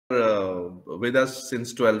with us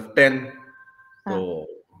since 12-10.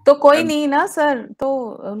 तो कोई नहीं ना सर, तो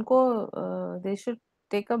उनको they should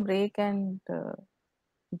take a break and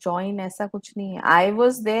join, ऐसा कुछ नहीं है. I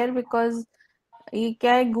was there because ये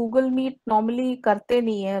क्या है, गूगल मीट नॉर्मली करते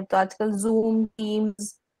नहीं है, तो आजकल जूम,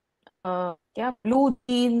 टीम्स, क्या blue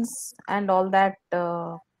jeans and all that,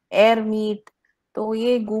 air meet, तो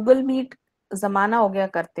ये गूगल मीट जमाना हो गया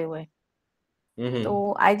करते हुए.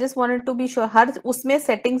 तो I just wanted to be sure, हर उसमें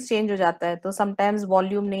सेटिंग्स चेंज हो जाता है, तो समटाइम्स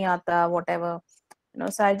वॉल्यूम नहीं आता, whatever, you know,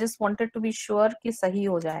 so I just wanted to be sure कि सही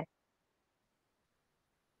हो जाए.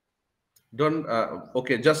 Don't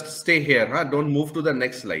okay, just stay here, huh? Don't move to the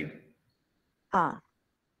next slide. हाँ.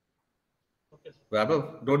 Okay,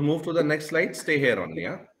 Vaibhav, don't move to the next slide. Stay here only,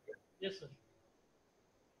 huh? Yes, sir.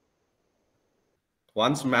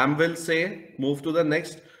 Once ma'am will say move to the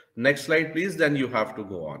next slide, please, then you have to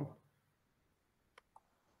go on.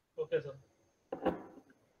 Okay, sir.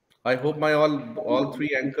 I hope my all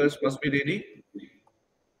three anchors must be ready.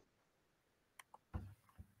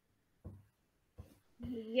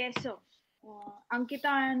 Yes, sir. Ankita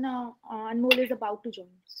and Anmol is about to join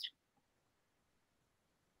us.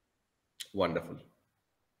 Wonderful.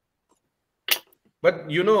 But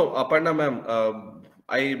you know, Aparna ma'am,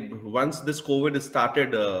 once this COVID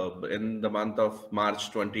started in the month of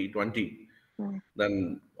March 2020,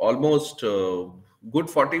 then almost good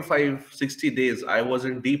 45-60 days I was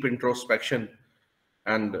in deep introspection.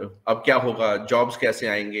 And अब क्या होगा, jobs कैसे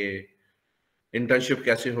आएंगे, internship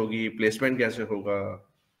कैसे होगी, placement कैसे होगा,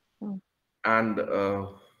 and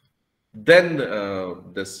then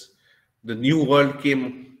the new world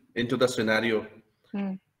came into the scenario.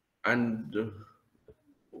 And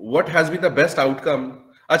what has been the best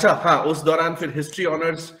outcome? अच्छा हाँ, उस दौरान फिर हिस्ट्री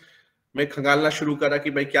ऑनर्स में खंगालना शुरू करा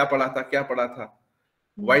कि भाई क्या पढ़ा था.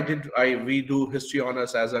 Why did we do history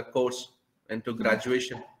honors as a course into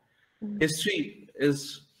graduation? History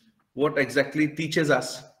is what exactly teaches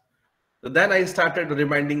us. So then I started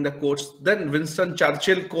reminding the quotes. Then Winston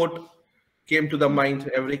Churchill quote came to the mind: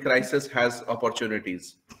 every crisis has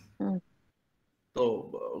opportunities.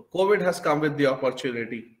 So COVID has come with the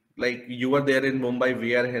opportunity. Like you were there in Mumbai,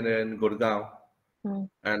 we are here in Gurugram,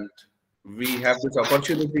 and we have this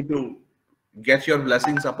opportunity to get your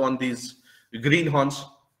blessings upon these greenhorns,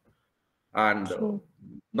 and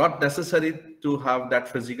not necessary to have that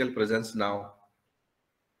physical presence now.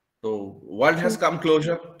 So world has come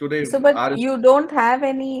closer today. So, but you don't have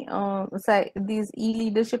any these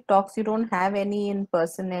e-leadership talks. You don't have any in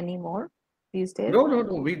person anymore these days. No.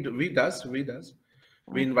 We does.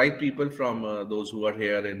 We invite people from those who are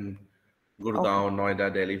here in Gurugram,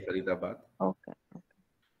 Noida, Delhi, Faridabad. Okay.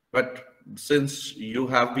 But since you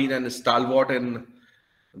have been a stalwart in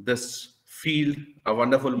this field, a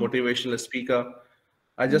wonderful motivational speaker,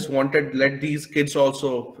 I just wanted let these kids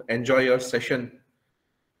also enjoy your session.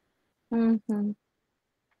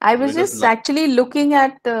 I was just actually looking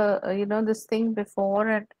at this thing before,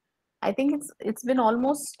 and I think it's been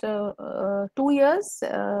almost 2 years.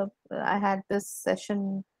 I had this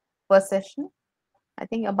session, first session. I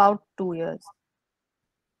think about 2 years.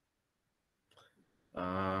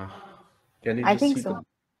 Can you I just think see so.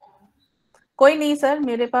 कोई नहीं sir,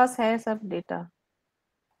 मेरे पास है सब data.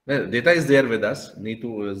 Data is there with us.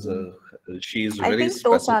 Neetu is she is very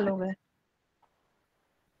specific. 2 साल हो गए.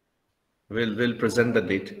 We'll present the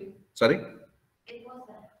date. Sorry. It was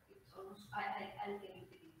that. It's almost. I'll tell you the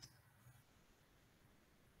dates.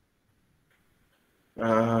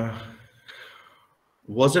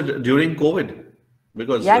 Was it during COVID?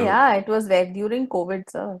 Because yeah, it was during COVID,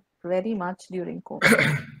 sir. Very much during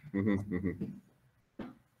COVID.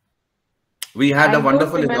 We had a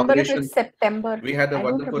wonderful inauguration. If it's September. We had a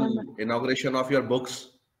wonderful inauguration of your books.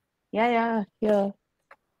 Yeah, here.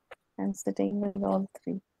 I'm sitting with all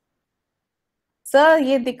three. Sir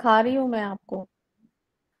ये दिखा रही हूँ मैं आपको,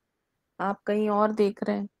 आप कहीं और देख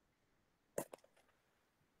रहे हैं.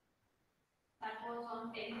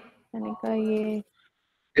 मैंने कहा ये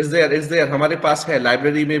is there हमारे पास है,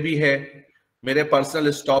 लाइब्रेरी में भी है, मेरे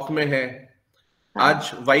पर्सनल स्टॉक में है.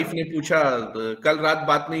 आज वाइफ ने पूछा, कल रात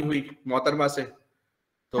बात नहीं हुई मोहतरमा से,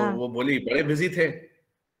 तो वो बोली बड़े बिजी थे.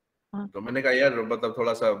 तो मैंने कहा यार मतलब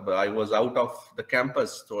थोड़ा सा I was out of the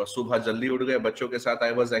campus, तो सुबह जल्दी उठ गए बच्चों के साथ.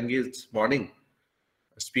 I was engaged morning.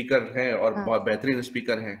 Speaker हैं और बहुत बेहतरीन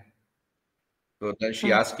स्पीकर हैं. तो देन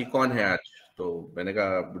शी आस्क्ड कि कौन है आज, तो मैंने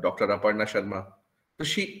कहा डॉक्टर अपर्णा शर्मा. तो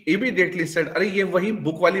शी इमीडिएटली सेड, अरे ये वही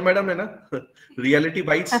बुक वाली मैडम है ना, reality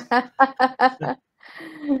bytes.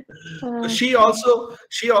 So she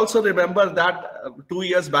also remembered that 2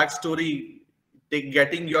 years back story,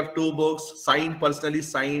 getting your 2 books signed, personally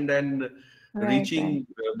signed, and reaching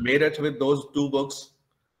merit with those 2 books.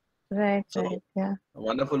 Right, So right, yeah.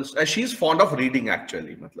 wonderful. She's fond of reading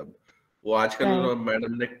actually. मतलब वो आजकल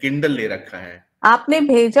madam ने Kindle ले रखा है. आपने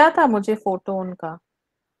भेजा था मुझे फोटो उनका.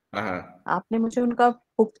 हाँ. आपने मुझे उनका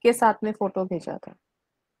बुक के साथ में फोटो भेजा था.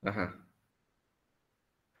 हाँ.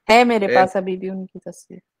 है मेरे पास अभी भी उनकी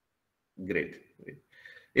तस्वीर. Great.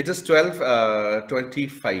 It is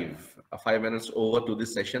 12:25. 5 minutes over to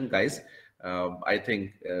this session, guys. I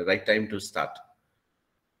think right time to start.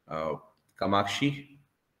 Kamakshi,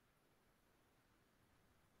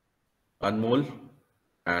 Anmol,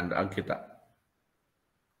 and Ankita.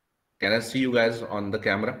 Can I see you guys on the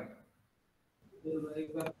camera?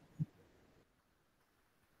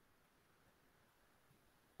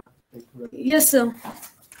 Yes, sir.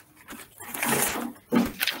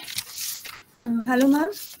 Hello,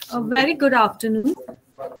 ma'am. A very good afternoon.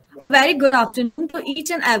 Very good afternoon to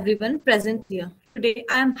each and everyone present here. Today,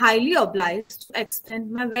 I am highly obliged to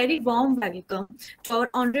extend my very warm welcome to our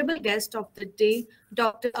honorable guest of the day,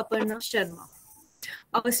 Dr. Aparna Sharma,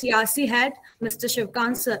 our CRC head, Mr.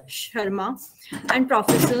 Shivkant Sharma, and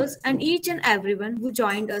professors, and each and everyone who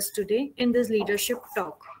joined us today in this leadership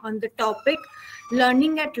talk on the topic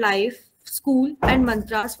Learning at Life, School, and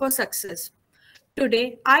Mantras for Success.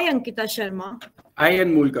 Today, I, Ankita Sharma, I,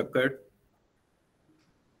 Anmol Kakkar,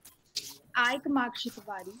 I, Kamakshi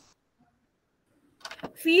Tiwari,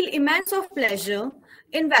 feel immense of pleasure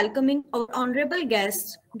in welcoming our honorable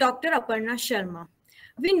guest, Dr. Aparna Sharma.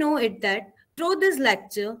 We know it that through this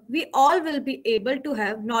lecture, we all will be able to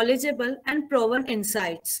have knowledgeable and proven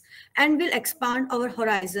insights and will expand our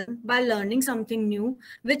horizon by learning something new,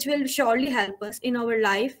 which will surely help us in our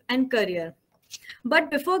life and career. But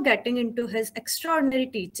before getting into his extraordinary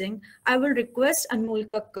teaching, I will request Anmol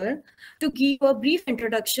Kakkar to give a brief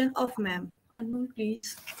introduction of ma'am. Anmol,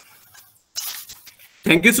 please.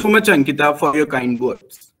 Thank you so much, Ankita, for your kind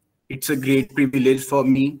words. It's a great privilege for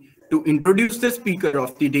me to introduce the speaker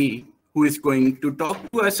of the day, who is going to talk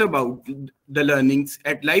to us about the learnings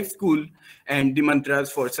at Life School and the mantras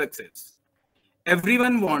for success.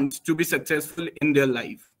 Everyone wants to be successful in their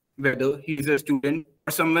life, whether he is a student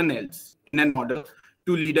or someone else, in order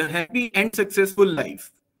to lead a happy and successful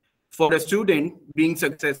life. For a student, being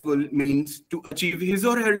successful means to achieve his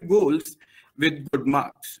or her goals with good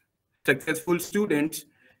marks. Successful students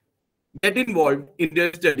get involved in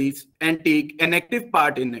their studies and take an active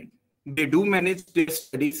part in it. They do manage their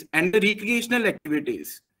studies and the recreational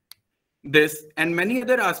activities. This and many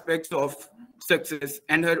other aspects of success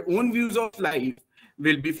and her own views of life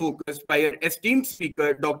will be focused by her esteemed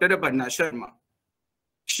speaker, Dr. Aparna Sharma.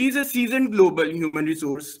 She is a seasoned global human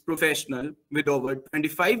resource professional with over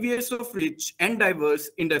 25 years of rich and diverse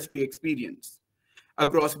industry experience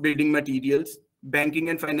across building materials, banking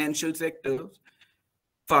and financial sectors,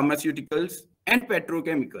 pharmaceuticals, and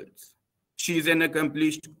petrochemicals. She is an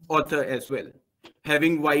accomplished author as well.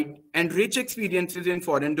 Having wide and rich experiences in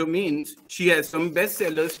foreign domains, she has some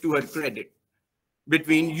bestsellers to her credit.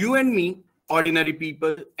 Between You and Me, Ordinary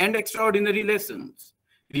People, and Extraordinary Lessons,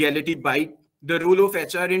 Reality Bite, The Role of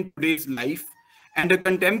HR in Today's Life, and A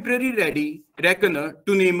Contemporary Ready Reckoner,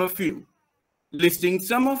 to name a few. Listing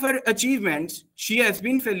some of her achievements, she has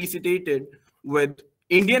been felicitated with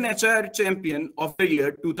Indian HR Champion of the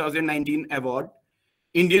Year 2019 Award,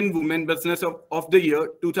 Indian Women Business of the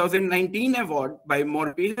Year 2019 Award by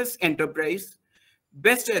Morpheus Enterprise,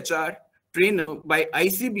 Best HR Trainer by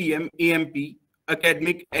ICBM AMP,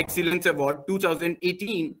 Academic Excellence Award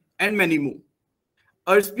 2018, and many more.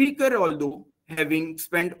 Our speaker, although having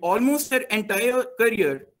spent almost her entire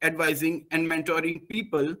career advising and mentoring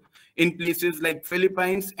people in places like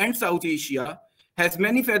Philippines and South Asia, has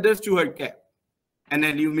many feathers to her cap. An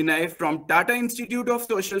alumni from Tata Institute of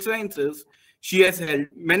Social Sciences, she has held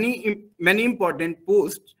many important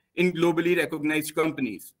posts in globally recognized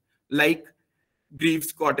companies like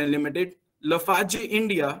Greaves Cotton Limited, Lafarge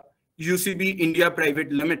India, UCB India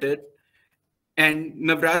Private Limited, and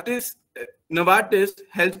Novartis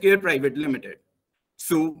Healthcare Private Limited.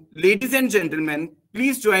 So, ladies and gentlemen,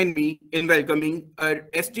 please join me in welcoming our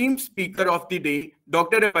esteemed speaker of the day,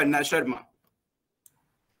 Dr. Aparna Sharma.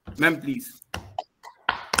 Ma'am, please.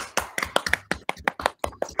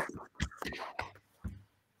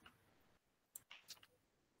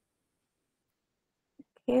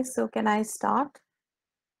 Okay, so can I start?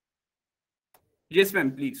 Yes,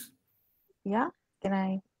 ma'am, please. Yeah, can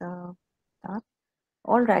I start?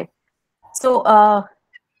 All right. So,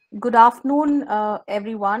 good afternoon,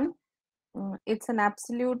 everyone. It's an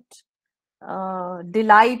absolute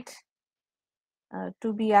delight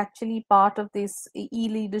to be actually part of this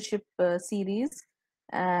e-leadership series.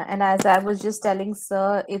 And as I was just telling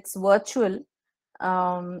Sir, it's virtual.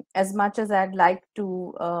 as much as I'd like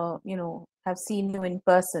to, have seen you in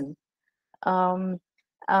person.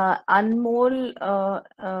 Anmol,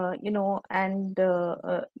 and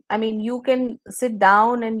I mean, you can sit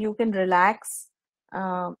down and you can relax.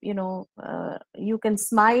 You can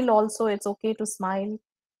smile also. It's okay to smile.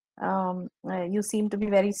 You seem to be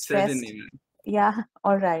very stressed. Certainly, ma'am. Yeah,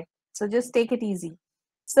 all right. So just take it easy.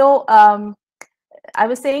 So I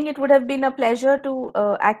was saying it would have been a pleasure to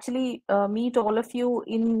actually meet all of you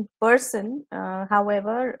in person.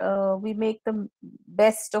 However, we make the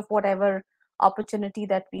best of whatever opportunity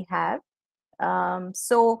that we have.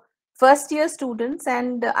 So first year students,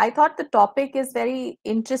 and I thought the topic is very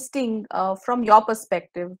interesting from your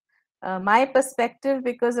perspective. My perspective,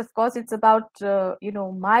 because of course it's about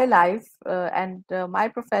my life and my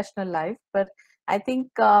professional life, but I think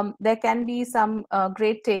there can be some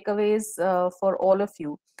great takeaways for all of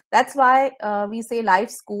you. That's why we say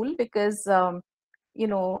life school, because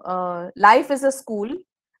life is a school,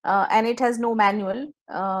 and it has no manual.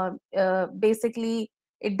 Basically,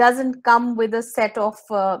 it doesn't come with a set of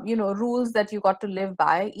rules that you got to live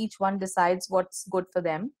by. Each one decides what's good for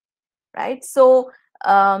them, right? So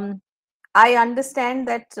um, I understand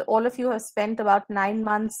that all of you have spent about 9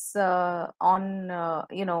 months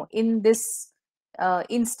in this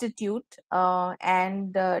institute,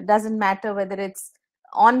 and doesn't matter whether it's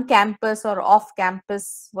on campus or off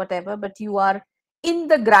campus, whatever, but you are in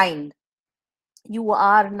the grind. You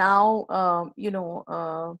are now,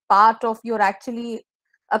 part of, you're actually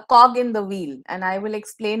a cog in the wheel. And I will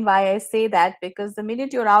explain why I say that, because the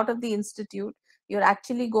minute you're out of the institute, you're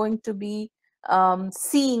actually going to be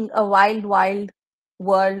seeing a wild, wild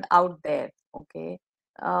world out there. Okay.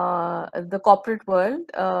 The corporate world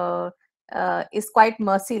is quite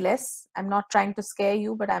merciless. I'm not trying to scare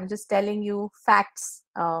you, but I'm just telling you facts,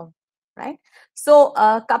 right? So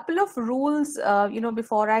a couple of rules,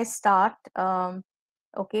 before I start.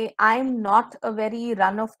 Okay, I'm not a very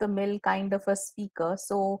run of the mill kind of a speaker.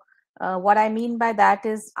 So what I mean by that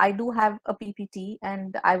is I do have a PPT,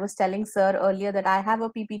 and I was telling sir earlier that I have a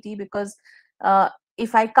PPT because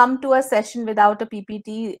if I come to a session without a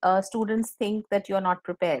PPT, students think that you're not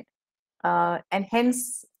prepared. And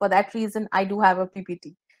hence, for that reason, I do have a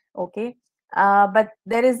PPT. Okay. But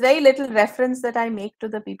there is very little reference that I make to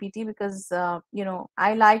the PPT because,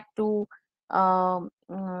 I like to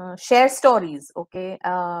share stories. Okay.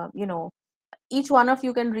 Each one of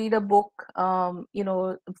you can read a book,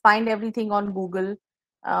 find everything on Google.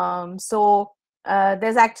 So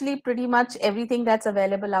there's actually pretty much everything that's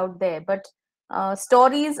available out there. But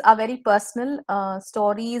stories are very personal.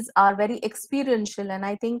 Stories are very experiential, and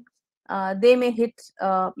I think they may hit,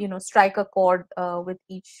 strike a chord with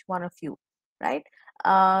each one of you, right?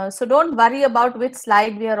 So don't worry about which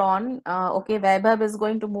slide we are on. Okay, Vaibhav is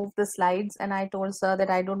going to move the slides, and I told sir that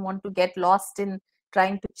I don't want to get lost in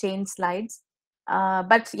trying to change slides.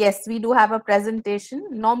 But yes, we do have a presentation.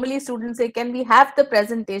 Normally students say, can we have the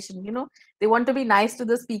presentation? They want to be nice to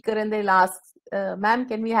the speaker and they'll ask, ma'am,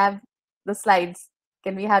 can we have the slides?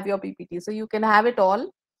 Can we have your PPT? So you can have it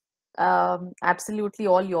all, absolutely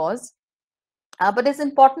all yours. But it's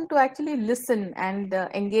important to actually listen and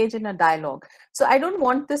engage in a dialogue. So I don't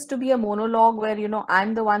want this to be a monologue where,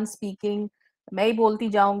 I'm the one speaking, मैं ही बोलती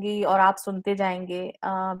जाऊंगी और आप सुनते जाएंगे,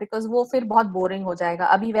 because वो फिर बहुत बोरिंग हो जाएगा.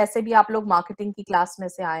 अभी वैसे भी आप लोग मार्केटिंग की क्लास में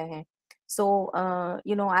से आए हैं. So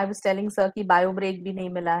I was telling sir कि bio break भी नहीं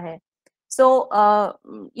मिला है. So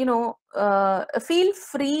feel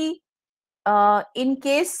free, in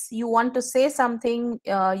case you want to say something,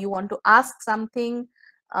 you want to ask something,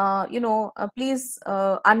 please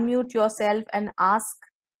unmute yourself and ask.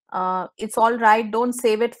 It's all right. Don't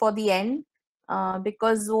save it for the end,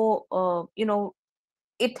 because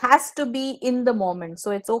it has to be in the moment.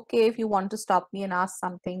 So it's okay if you want to stop me and ask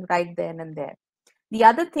something right then and there. The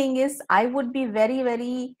other thing is, I would be very,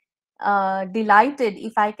 very delighted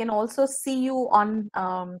if I can also see you on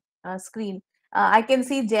screen. I can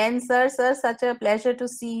see Jen, sir. Sir, such a pleasure to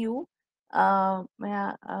see you. Yeah,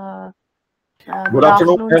 Good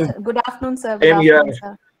afternoon, ma'am. Good afternoon, sir. Good Same here. afternoon,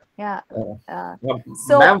 sir. Yeah.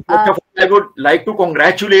 So, ma'am, first of all, I would like to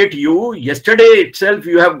congratulate you. Yesterday itself,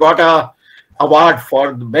 you have got a award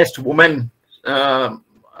for the best woman.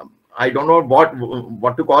 I don't know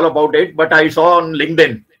what to call about it, but I saw on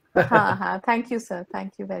LinkedIn. Thank you, sir.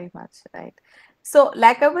 Thank you very much. Right. So,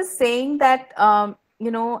 like I was saying that, I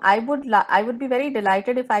would be very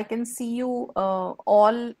delighted if I can see you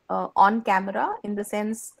all on camera, in the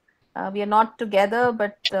sense we are not together,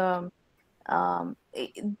 but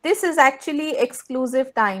this is actually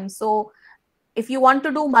exclusive time. So if you want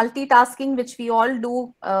to do multitasking, which we all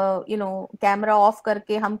do, camera off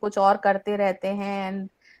करके हम कुछ और करते रहते हैं, and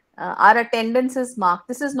our attendance is marked.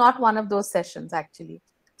 This is not one of those sessions actually.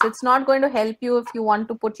 So it's not going to help you if you want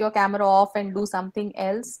to put your camera off and do something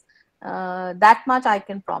else. That much I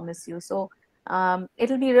can promise you. So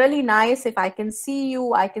it'll be really nice if I can see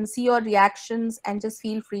you, I can see your reactions, and just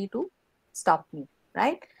feel free to stop me,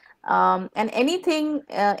 right? And anything,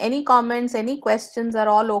 any comments, any questions are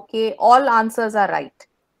all okay. All answers are right.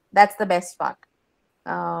 That's the best part.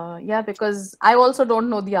 Yeah, because I also don't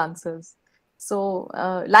know the answers. So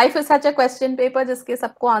life is such a question paper जिसके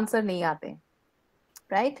सबको answer नहीं आते,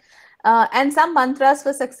 right? And some mantras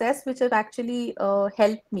for success which have actually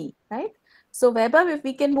helped me, right? So Vaibhav, if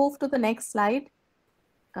we can move to the next slide.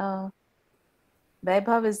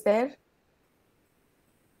 Vaibhav is there.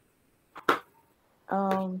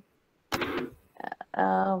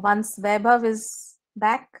 Once Vaibhav is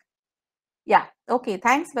back. Yeah, okay,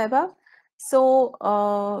 thanks Vaibhav.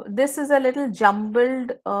 So this is a little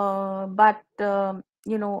jumbled, but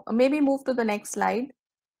maybe move to the next slide.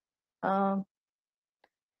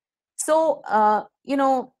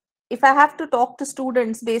 If I have to talk to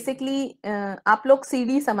students, basically आप लोग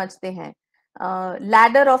सीढ़ी समझते हैं,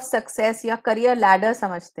 ladder of success या career ladder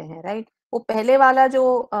समझते हैं, right? वो पहले वाला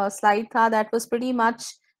जो slide था, that was pretty much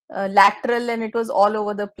lateral and it was all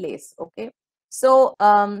over the place. Okay, so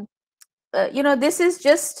this is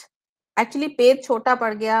just actually page छोटा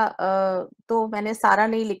पड़ गया, तो मैंने सारा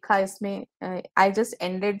नहीं लिखा इसमें. I just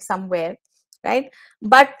ended somewhere, right?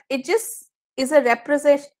 But it just is a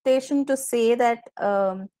representation to say that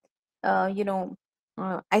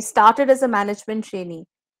I started as a management trainee.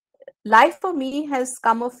 Life for me has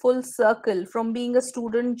come a full circle from being a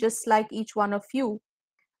student just like each one of you,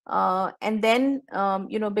 and then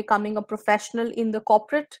becoming a professional in the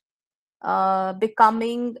corporate,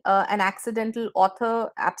 becoming an accidental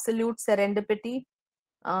author, absolute serendipity,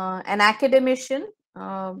 an academician.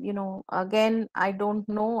 Again, I don't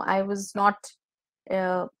know, I was not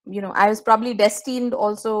I was probably destined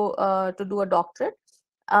also to do a doctorate.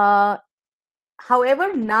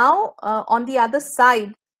 However, now on the other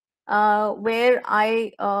side, where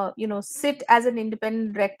I sit as an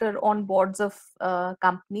independent director on boards of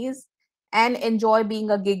companies and enjoy being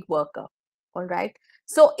a gig worker. All right.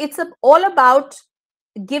 So it's all about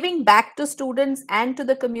giving back to students and to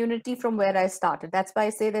the community from where I started. That's why I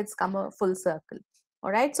say that it's come a full circle.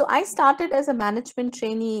 All right. So I started as a management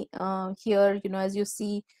trainee here, as you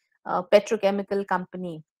see, petrochemical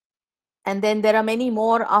company. And then there are many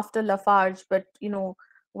more after Lafarge, but,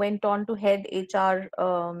 went on to head HR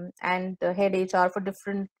and head HR for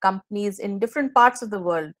different companies in different parts of the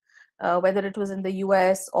world, whether it was in the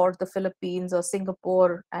US or the Philippines or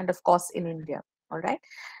Singapore, and of course in India. All right.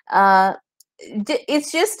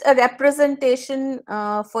 It's just a representation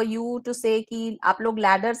for you to say कि आप लोग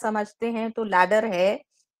ladder समझते हैं तो ladder है,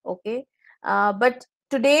 okay, but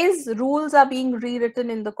today's rules are being rewritten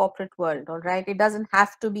in the corporate world. All right, it doesn't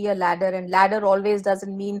have to be a ladder, and ladder always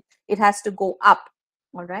doesn't mean it has to go up.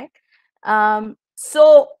 All right.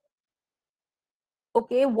 So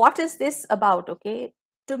okay, what is this about? Okay,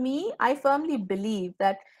 to me, I firmly believe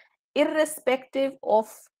that irrespective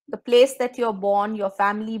of the place that you're born, your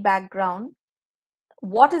family background,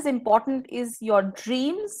 what is important is your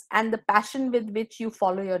dreams and the passion with which you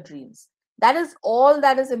follow your dreams. That is all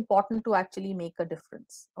that is important to actually make a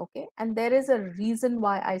difference. Okay, and there is a reason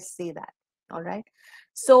why I say that. All right.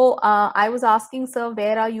 So I was asking, sir,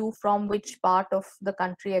 where are you from, which part of the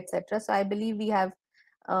country, etc. So I believe we have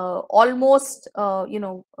almost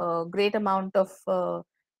great amount of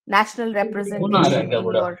national representation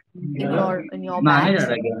in your batch.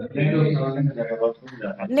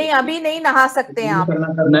 नहीं, अभी नहीं नहा सकते हैं आप.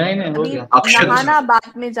 अभी नहाना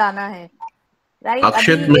बाद में जाना है, राइट? अभी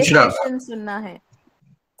ये सेशन सुनना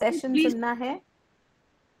है,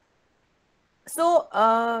 So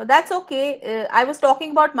that's okay. I was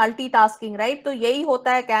talking about multitasking, right? तो यही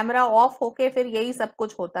होता है, कैमरा ऑफ होके फिर यही सब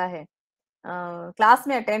कुछ होता है. क्लास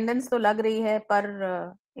में अटेंडेंस तो लग रही है,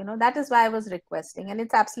 पर that is why I was requesting, and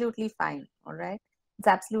it's absolutely fine. All right, it's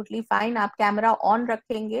absolutely fine. आप कैमरा ऑन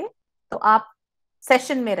रखेंगे तो आप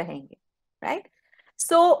सेशन में रहेंगे, right?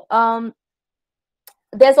 So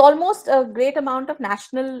there's almost a great amount of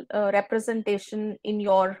national representation in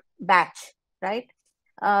your batch, right?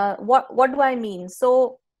 What do I mean?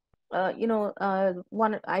 So I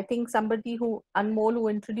think somebody Anmol, who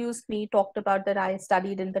introduced me, talked about that I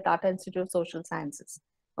studied in the Tata Institute of Social Sciences.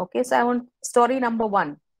 Okay, so I want story number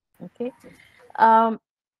one. Okay,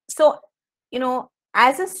 so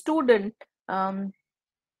as a student,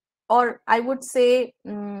 or I would say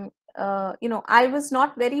I was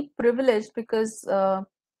not very privileged because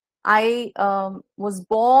I was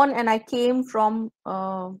born and I came from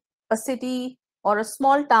a city or a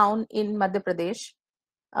small town in Madhya Pradesh.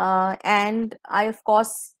 And I, of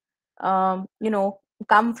course,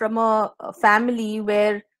 come from a family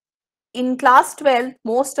where in class 12,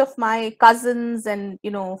 most of my cousins and,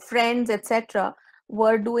 friends, etc.,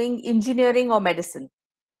 were doing engineering or medicine.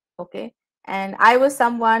 Okay. And I was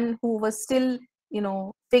someone who was still,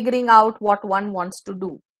 figuring out what one wants to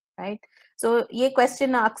do. Right. So ये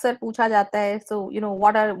question अक्सर पूछा जाता है. So,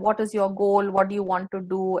 what is your goal? What do you want to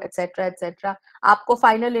do? Etc. etc. आपको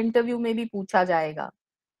final interview में भी पूछा जाएगा.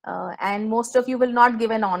 And most of you will not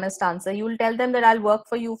give an honest answer. You will tell them that I'll work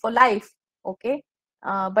for you for life. Okay.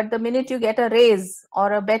 But the minute you get a raise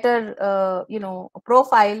or a better,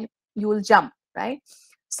 profile, you will jump. Right.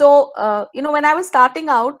 So, when I was starting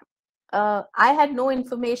out, I had no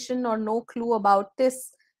information or no clue about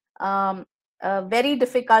this very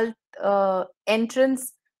difficult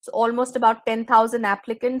entrance. So almost about 10,000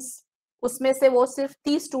 applicants. उसमें से वो सिर्फ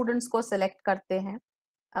 30 students को select करते हैं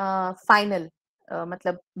final.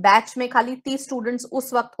 मतलब batch में खाली 30 स्टूडेंट्स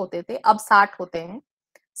उस वक्त होते थे, अब 60 होते हैं.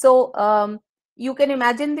 सो you can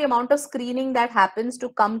imagine the amount of screening that happens to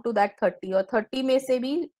come to that 30, और 30 में से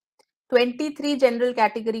भी 23 जनरल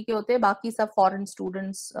कैटेगरी के होते हैं, बाकी सब फॉरेन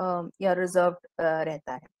स्टूडेंट्स या रिजर्व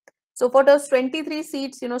रहता है. So for those 23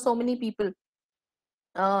 seats, so many people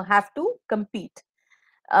have to compete.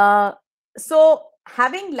 So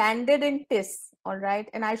having landed in TIS, all right,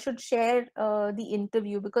 and I should share the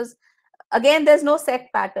interview because again, there's no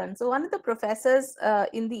set pattern. So one of the professors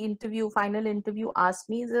in the final interview asked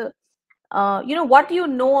me, what do you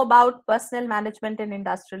know about personnel management and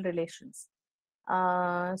industrial relations?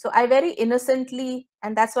 So I very innocently,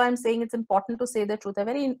 and that's why I'm saying it's important to say the truth, I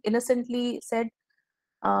very innocently said,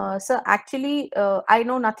 sir, actually, I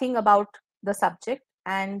know nothing about the subject,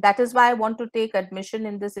 and that is why I want to take admission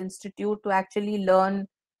in this institute to actually learn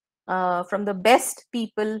from the best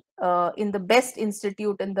people in the best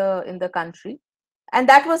institute in the country. And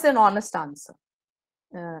that was an honest answer.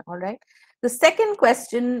 All right. The second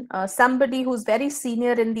question, somebody who's very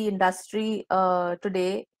senior in the industry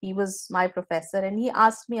today, he was my professor, and he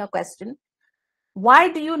asked me a question: why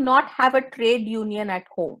do you not have a trade union at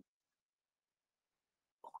home?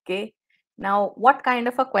 Okay. Now, what kind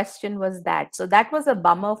of a question was that? So that was a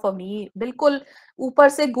bummer for me. बिल्कुल ऊपर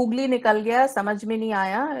से googly निकल गया, समझ में नहीं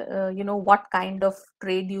आया. What kind of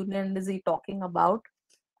trade union is he talking about?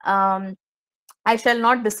 I shall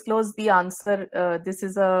not disclose the answer. This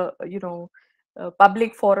is a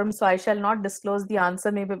public forum, so I shall not disclose the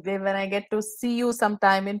answer. Maybe when I get to see you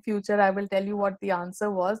sometime in future, I will tell you what the answer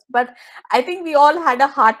was. But I think we all had a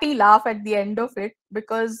hearty laugh at the end of it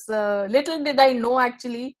because little did I know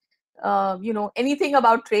actually, anything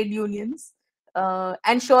about trade unions.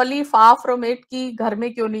 And surely far from it कि घर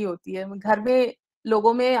में क्यों नहीं होती है. घर में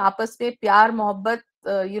लोगों में आपस में प्यार मोहब्बत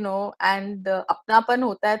and अपनापन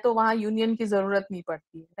होता है तो वहाँ यूनियन की जरूरत नहीं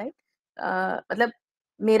पड़ती है. राइट. मतलब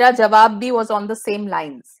मेरा जवाब भी was on the same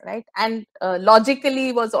lines, right, and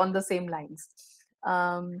logically was on the same lines.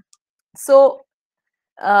 So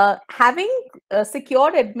having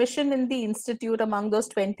secured admission in the institute among those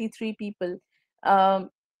 23 people,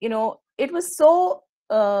 it was so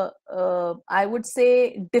I would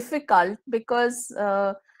say difficult because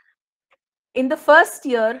in the first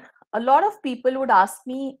year a lot of people would ask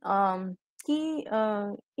me कि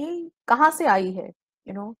ये कहाँ से आई है,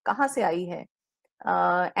 कहाँ से आई है.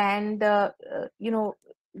 And the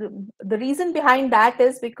reason behind that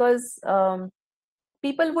is because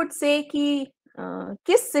people would say कि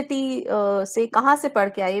किस सिटी से कहाँ से पढ़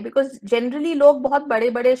के आई, because generally लोग बहुत बड़े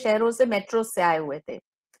बड़े शहरों से मेट्रो से आए हुए थे.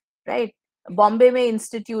 राइट. बॉम्बे में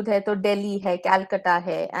इंस्टीट्यूट है तो दिल्ली है, कैलकाटा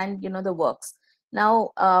है, and the works.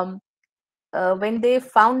 Now when they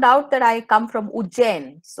found out that I come from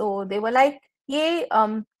Ujjain, so they were like, ये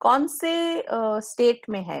कौन से स्टेट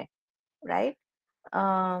में है, राइट,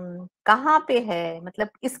 कहाँ पे है, मतलब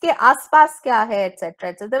इसके आसपास क्या है, etc.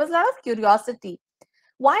 etc. There was a lot of curiosity.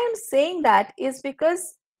 Why I'm saying that is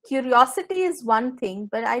because curiosity is one thing,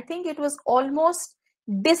 but I think it was almost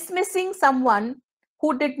dismissing someone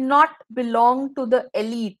who did not belong to the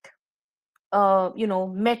elite,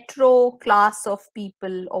 metro class of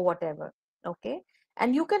people or whatever. Okay.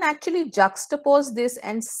 And you can actually juxtapose this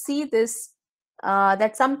and see this,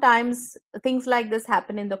 that sometimes things like this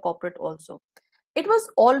happen in the corporate also. It was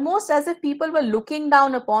almost as if people were looking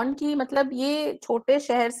down upon कि मतलब ये छोटे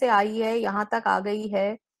शहर से आई है, यहाँ तक आ गई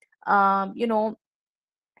है,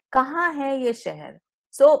 कहाँ है ये शहर.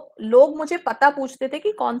 So लोग मुझे पता पूछते थे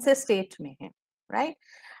कि कौन से स्टेट में है, right?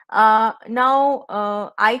 Now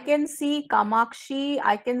I can see Kamakshi,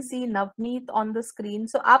 I can see Navneet on the screen.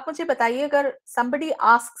 So आप मुझे बताइए अगर somebody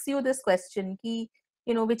asks you this question कि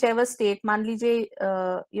whichever state, मान लीजिए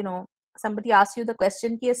somebody asks you the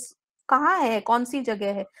question कि कहाँ है, कौन सी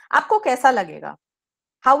जगह है, आपको कैसा लगेगा?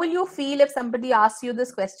 How will you feel if somebody asks you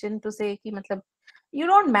this question to say कि मतलब you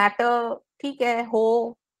don't matter, ठीक है,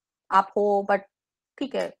 हो आप हो, but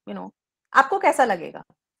ठीक है, आपको कैसा लगेगा?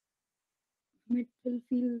 It will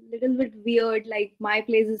feel little bit weird, like my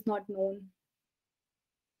place is not known.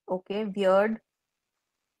 Okay, weird.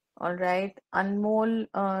 All right. Anmol,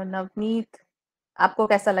 Navneet, आपको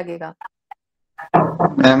कैसा लगेगा?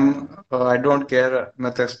 मैम आई डोंट केयर,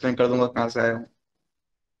 मैं तो एक्सप्लेन कर दूंगा कहाँ से आया हूँ.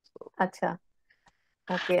 अच्छा,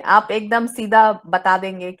 ओके, आप एकदम सीधा बता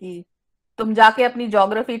देंगे कि तुम जाके अपनी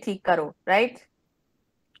ज्योग्राफी ठीक करो, राइट?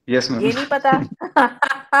 Yes ma'am. ये नहीं पता.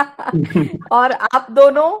 और आप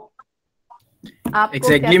दोनों, आपको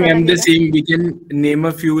Exactly, कैसा ma'am. The लगेगा? same. We can name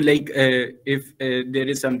a few, like if there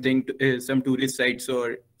is something, some tourist sites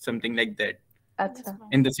or something like that अच्छा,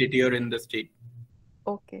 in the city or in the state.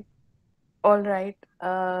 okay, all right.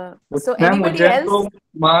 So ma'am anybody Ujjain तो else?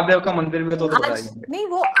 Mahadev का मंदिर भी तो आज बताइए. नहीं,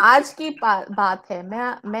 वो आज की बात है.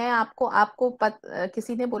 मैं आपको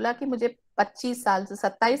किसी ने बोला कि मुझे 25 साल से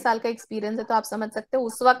 27 साल का एक्सपीरियंस है, तो आप समझ सकते हो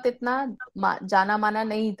उस वक्त इतना जाना माना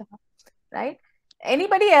नहीं था, राइट?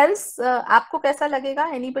 एनीबडी एल्स, आपको कैसा लगेगा?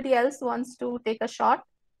 Anybody else wants to take a shot?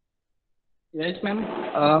 Yes, ma'am.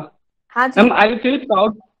 हाँ जी. Ma'am, I'll feel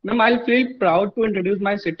proud. Ma'am, I'll feel proud to introduce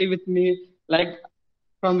my city with me, like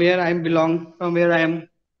from where I belong, from where I am.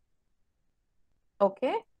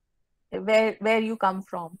 Okay, where you come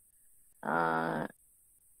from?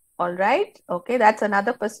 All right. Okay, that's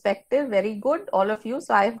another perspective. Very good, all of you.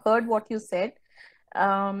 So I've heard what you said.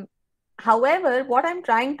 However, what I'm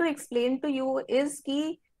trying to explain to you is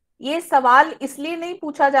कि ये सवाल इसलिए नहीं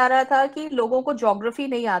पूछा जा रहा था कि लोगों को ज्योग्राफी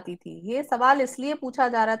नहीं आती थी. ये सवाल इसलिए पूछा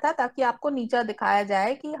जा रहा था ताकि आपको नीचा दिखाया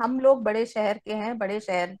जाए कि हम लोग बड़े शहर के हैं, बड़े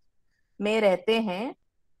शहर में रहते हैं,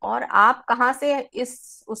 और आप कहाँ से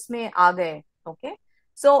इस उसमें आ गए. Okay,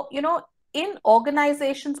 so in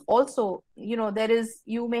organizations also, there is,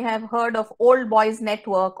 you may have heard of old boys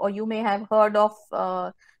network, or you may have heard of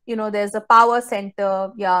there's a power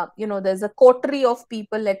center, yeah, there's a coterie of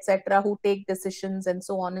people etc who take decisions and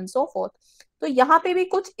so on and so forth. तो यहाँ पे भी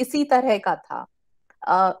कुछ इसी तरह का था.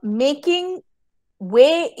 Making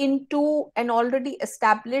way into an already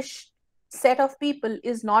established set of people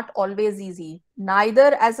is not always easy,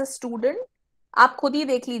 neither as a student. आप खुद ही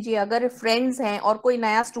देख लीजिए, अगर फ्रेंड्स हैं और कोई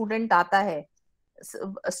नया स्टूडेंट आता है,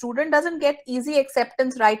 student doesn't get easy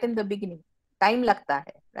acceptance right in the beginning, time लगता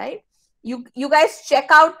है, right? you guys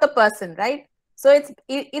check out the person, right? So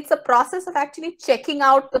it's a process of actually checking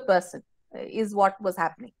out the person is what was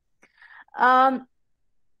happening.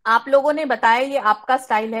 आप लोगों ने बताया ये आपका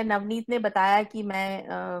style है. नवनीत ने बताया कि मैं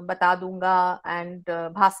बता दूंगा, एंड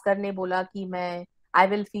भास्कर ने बोला कि मैं I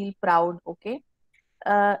will feel proud. Okay,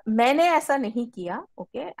 मैंने ऐसा नहीं किया.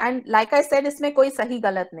 Okay, and like I said, इसमें कोई सही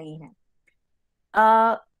गलत नहीं है.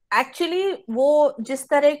 एक्चुअली वो जिस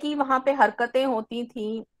तरह की वहां पे हरकतें होती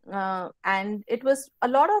थी, and it was a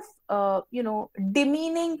lot of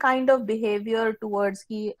demeaning kind of behaviour towards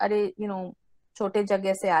की अरे छोटे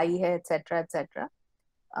जगह से आई है etcetera etcetera.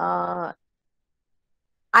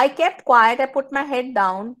 I kept quiet, I put my head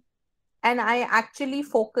down, and I actually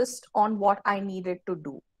focused on what I needed to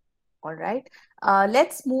do. All right.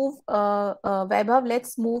 Let's move, Vaibhav,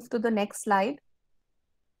 let's move to the next slide.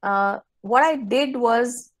 What I did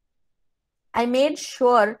was I made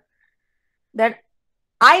sure that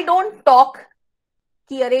I don't talk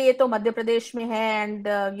कि अरे ये तो मध्य प्रदेश में है, and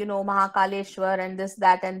Mahakaleshwar and this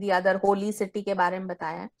that and the other holy city के बारे में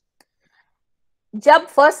बताया. जब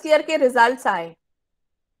फर्स्ट ईयर के रिजल्ट्स आए,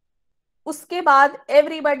 उसके बाद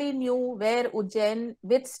everybody knew where Ujjain,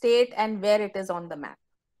 which state and where it is on the map.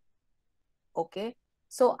 Okay,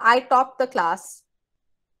 so I top the class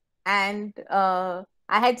and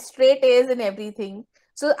I had straight A's in everything.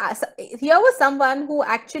 So here was someone who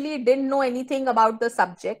actually didn't know anything about the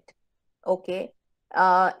subject, okay,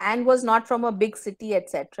 and was not from a big city,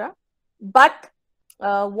 etc. But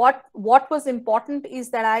what was important is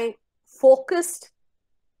that I focused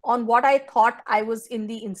on what I thought I was in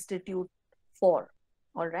the institute for.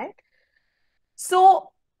 All right.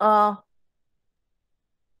 So I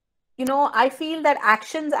feel that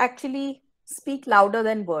actions actually speak louder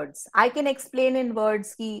than words. I can explain in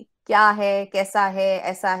words कि क्या है, कैसा है,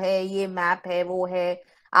 ऐसा है, ये map है, वो है,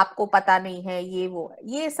 आपको पता नहीं है, ये वो,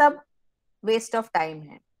 ये सब waste of time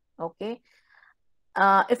है. Okay.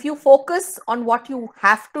 If you focus on what you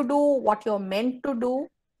have to do, what you're meant to do,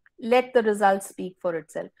 let the result speak for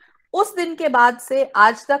itself. उस दिन के बाद से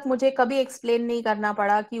आज तक मुझे कभी एक्सप्लेन नहीं करना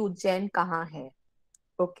पड़ा कि उज्जैन कहाँ है.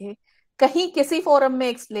 ओके, कहीं किसी फोरम में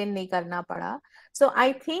एक्सप्लेन नहीं करना पड़ा. सो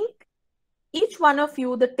I think each one of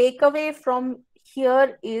you, the takeaway from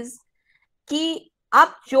here is कि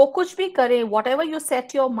आप जो कुछ भी करें, whatever you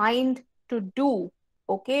set your mind to do,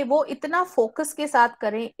 okay, वो इतना फोकस के साथ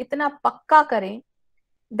करें, इतना पक्का करें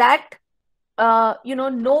that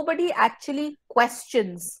nobody actually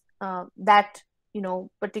questions that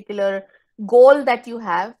particular goal that you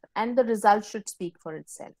have, and the result should speak for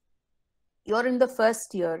itself. You're in the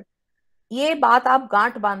first year. ये बात आप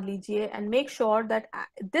गांठ बांध लीजिए and make sure that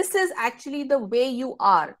this is actually the way you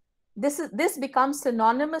are. This becomes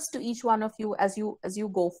synonymous to each one of you as you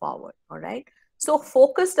go forward. All right. So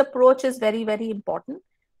focused approach is very, very important.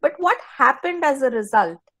 But what happened as a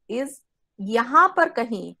result is यहाँ पर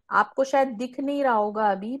कहीं आपको शायद दिख नहीं रहा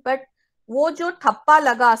होगा अभी, but वो जो ठप्पा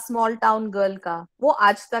लगा स्मॉल टाउन गर्ल का वो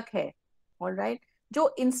आज तक है. ऑल राइट,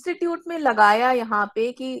 जो इंस्टीट्यूट में लगाया यहाँ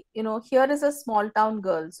पे कि here is a small town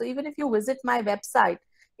girl. So even if you visit my website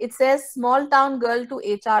it says small town girl to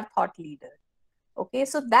HR thought leader. Okay,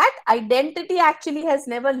 so that identity actually has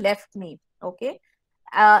never left me. Okay,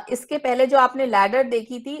 इसके पहले जो आपने ladder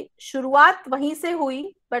देखी थी, शुरुआत वहीं से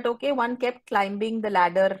हुई, but okay, one kept climbing the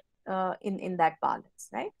ladder in that balance,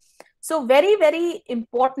 right? So very, very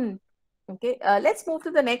important. Okay, let's move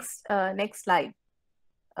to the next slide,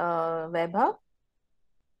 Vaibhav.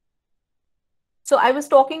 So I was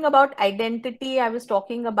talking about identity. I was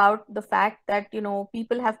talking about the fact that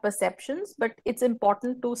people have perceptions, but it's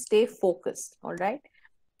important to stay focused. All right,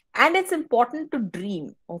 and it's important to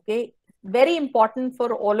dream. Okay, very important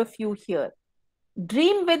for all of you here.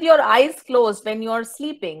 Dream with your eyes closed when you're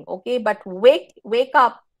sleeping. Okay, but wake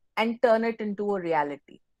up and turn it into a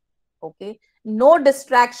reality. Okay, no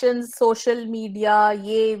distractions, social media,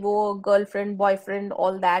 ye wo, girlfriend, boyfriend,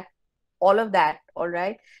 all of that. All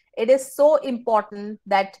right, it is so important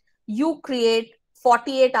that you create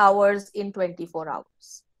 48 hours in 24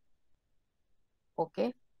 hours.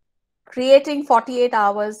 Okay, creating 48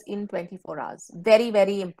 hours in 24 hours, very,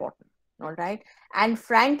 very important. All right, and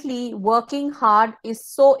frankly, working hard is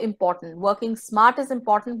so important. Working smart is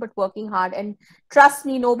important, but working hard, and trust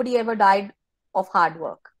me, nobody ever died of hard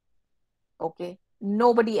work. Okay,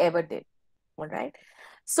 nobody ever did. All right,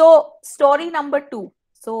 so story number 2.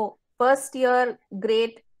 So first year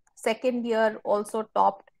great, second year also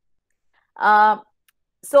topped.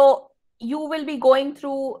 So you will be going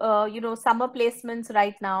through summer placements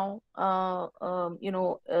right now,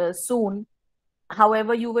 soon.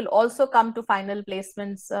 However, you will also come to final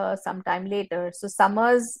placements sometime later. So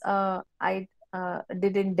summers I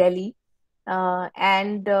did in Delhi,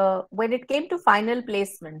 and when it came to final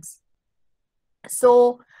placements,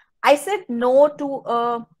 so I said no to.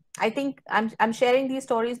 I think I'm sharing these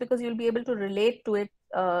stories because you'll be able to relate to it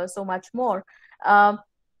so much more. I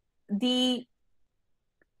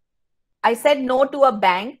said no to a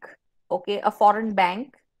bank, okay, a foreign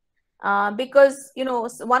bank. Because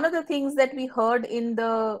one of the things that we heard in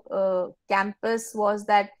the campus was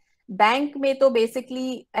that bank mein to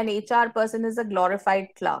basically an HR person is a glorified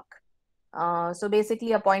clerk. So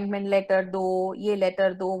basically appointment letter do, ye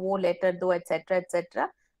letter do, wo letter do, etc., etc.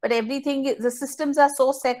 But everything, the systems are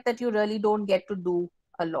so set that you really don't get to do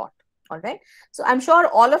a lot. All right. So I'm sure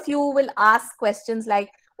all of you will ask questions like,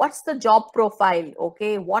 what's the job profile?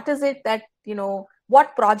 Okay, what is it that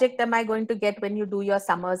what project am I going to get when you do your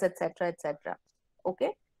summers, etc., etc.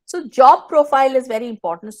 Okay, so job profile is very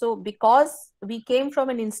important. So because we came from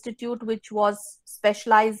an institute which was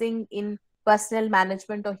specializing in personnel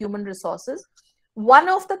management or human resources, one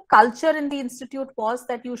of the culture in the institute was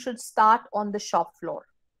that you should start on the shop floor.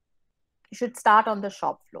 You should start on the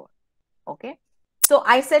shop floor. Okay, so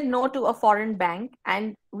I said no to a foreign bank,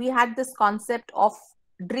 and we had this concept of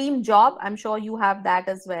dream job. I'm sure you have that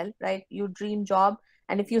as well, right? You dream job,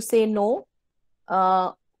 and if you say no,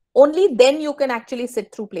 only then you can actually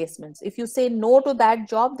sit through placements. If you say no to that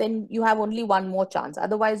job, then you have only one more chance.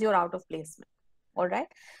 Otherwise, you're out of placement. All right.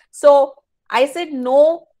 So I said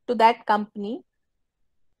no to that company,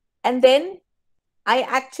 and then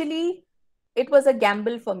it was a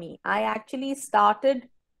gamble for me. I actually started,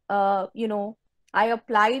 I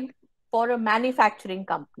applied for a manufacturing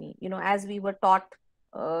company, as we were taught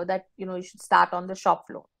that, you should start on the shop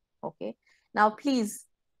floor. Okay. Now, please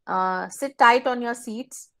sit tight on your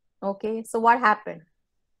seats. Okay. So what happened?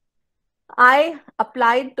 I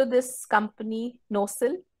applied to this company,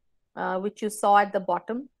 NoSil, which you saw at the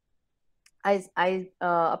bottom. I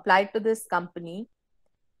applied to this company,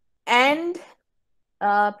 and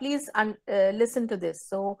please listen to this.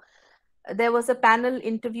 So there was a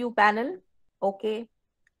interview panel. Okay.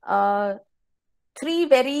 3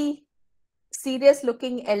 very serious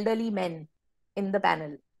looking elderly men in the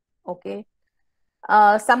panel. Okay.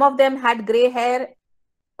 Some of them had gray hair,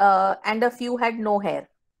 and a few had no hair.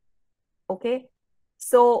 Okay.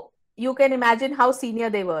 So you can imagine how senior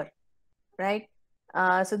they were, right?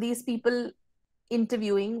 So these people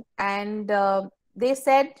interviewing, and they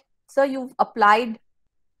said, sir, you've applied,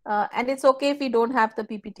 and it's okay if we don't have the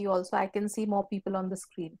PPT also. I can see more people on the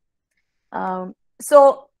screen.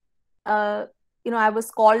 So, I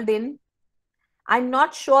was called in. I'm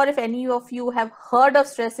not sure if any of you have heard of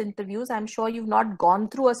stress interviews. I'm sure you've not gone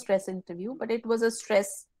through a stress interview, but it was a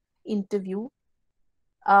stress interview.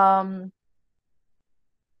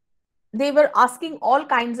 They were asking all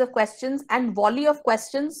kinds of questions and volley of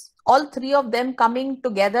questions, all 3 of them coming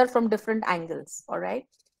together from different angles. All right.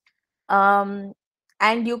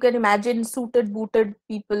 And you can imagine suited, booted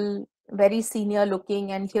people, very senior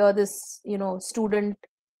looking, and here this, student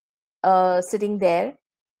sitting there.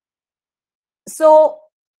 So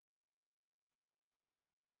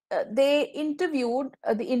they interviewed,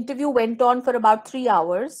 the interview went on for about 3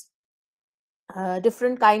 hours,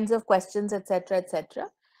 different kinds of questions, etc.,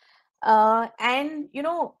 etc. And,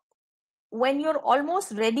 when you're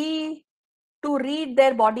almost ready to read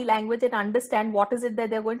their body language and understand what is it that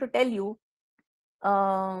they're going to tell you,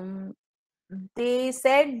 they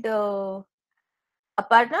said,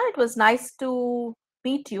 Aparna, it was nice to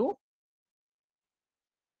meet you.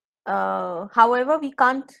 However, we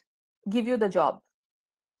can't give you the job.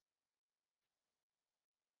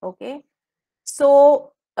 Okay.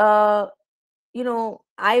 So, I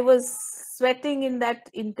was sweating in that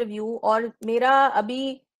interview. और मेरा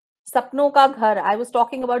अभी सपनों का घर, I was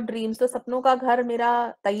talking about dreams, तो सपनों का घर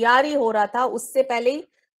मेरा तैयार ही हो रहा था, उससे पहले ही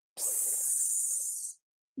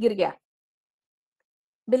गिर गया,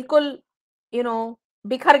 बिल्कुल,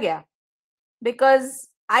 बिखर गया, because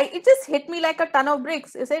it just hit me like a ton of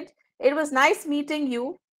bricks. It said, it was nice meeting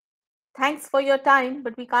you, thanks for your time,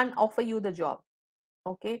 but we can't offer you the job.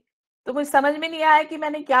 Okay. तो मुझे समझ में नहीं आया कि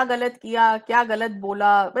मैंने क्या गलत किया, क्या गलत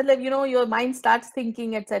बोला, मतलब your mind starts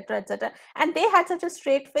thinking, etc., etc. And they had such a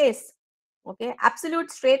straight face, okay, absolute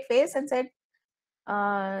straight face, and said,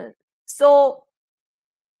 so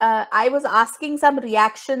I was asking some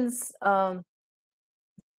reactions,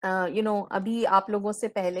 अभी आप लोगों से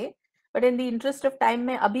पहले, but in the interest of time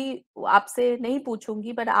मैं अभी आपसे नहीं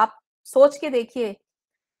पूछूंगी, but आप सोच के देखिए,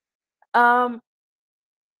 I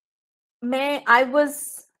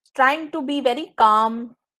was trying to be very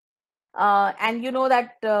calm, and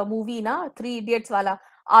that movie, na, 3 Idiots wala,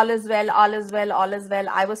 all is well, all is well, all is well.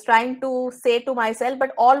 I was trying to say to myself,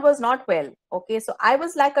 but all was not well. Okay, so I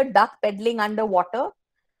was like a duck pedaling underwater,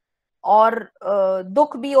 और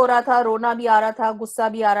दुख भी हो रहा था, रोना भी आ रहा था, गुस्सा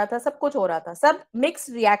भी आ रहा था, सब कुछ हो रहा था, सब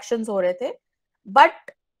मिक्स्ड रिएक्शंस हो रहे थे,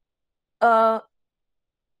 बट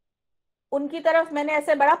उनकी तरफ मैंने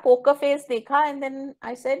ऐसे बड़ा पोकर फेस देखा, एंड देन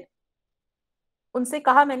आई सेड, उनसे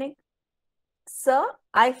कहा मैंने, sir,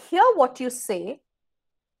 I hear what you से,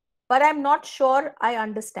 but I'm not sure I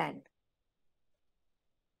understand.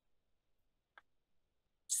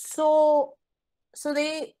 So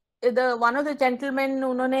one of the gentlemen,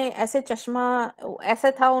 उन्होंने ऐसे चश्मा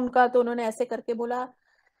ऐसे था उनका, तो उन्होंने ऐसे करके बोला,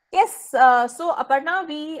 yes, so Aparna,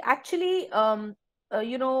 we actually have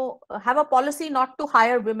a policy not to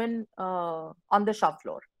hire women on the shop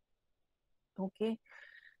floor. Okay.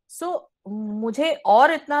 So मुझे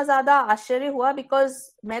और इतना ज्यादा आश्चर्य हुआ,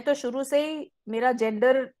 because मैं तो शुरू से ही मेरा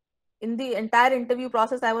gender in the entire interview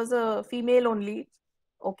process I was a female only.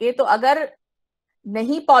 Okay, तो अगर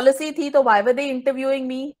नहीं policy थी, तो why were they interviewing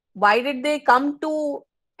me? Why did they come to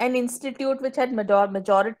an institute which had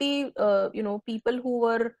majority people who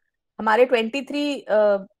were, हमारे 23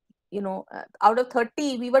 out of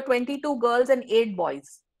 30 we were 22 girls and 8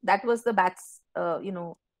 boys. That was the batch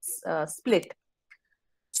split.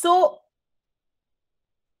 So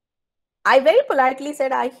I very politely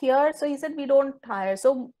said, I hear. So he said, we don't hire.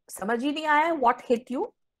 So samajh hi nahi aaya what hit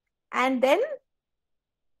you. And then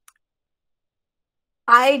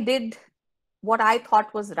I did what I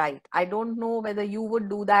thought was right. I don't know whether you would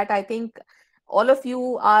do that. I think all of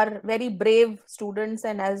you are very brave students,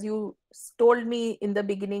 and as you told me in the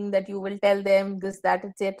beginning that you will tell them this, that,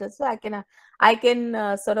 etc. So I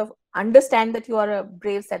can sort of understand that you are a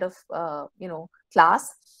brave set of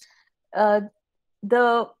class.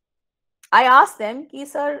 I asked them, ki,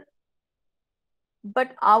 sir,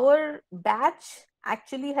 but our batch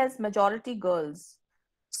actually has majority girls.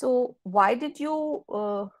 So why did you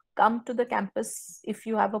come to the campus if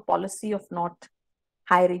you have a policy of not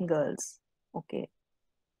hiring girls? Okay.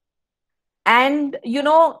 And you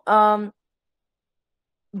know,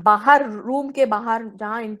 बाहर room के बाहर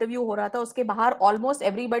जहां interview हो रहा था उसके बाहर almost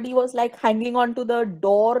everybody was like hanging on to the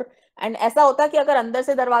door, and ऐसा होता कि अगर अंदर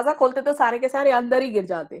से दरवाजा खोलते तो सारे के सारे अंदर ही गिर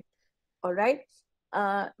जाते. ऑलराइट,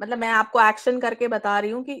 मतलब मैं आपको एक्शन करके बता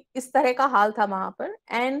रही हूँ कि इस तरह का हाल था वहां पर.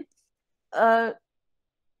 एंड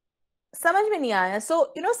समझ में नहीं आया.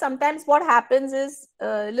 So you know sometimes what happens is,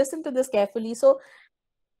 listen to this carefully. So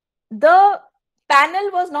the panel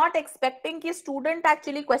was not expecting कि स्टूडेंट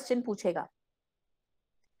एक्चुअली क्वेश्चन पूछेगा,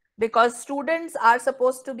 because students are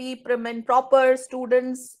supposed to be prim and proper.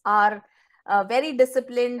 Students are very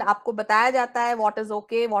disciplined. आपको बताया जाता है what is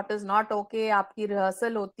okay, what is not okay. आपकी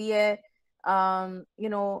rehearsal होती है.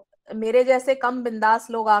 You know, मेरे जैसे कम बिंदास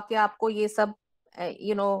लोग आके आपको ये सब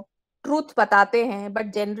you know ट्रूथ बताते हैं,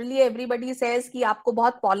 but generally everybody says कि आपको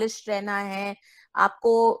बहुत polished रहना है,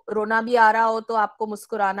 आपको रोना भी आ रहा हो तो आपको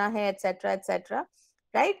मुस्कुराना है, etc etc.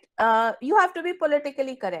 Right? You have to be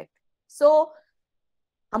politically correct. So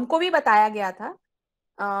हमको भी बताया गया था,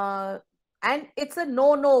 and it's a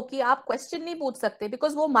no no कि आप क्वेश्चन नहीं पूछ सकते,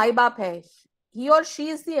 बिकॉज वो माई बाप है, ही और शी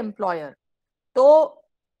इज द एम्प्लॉयर. तो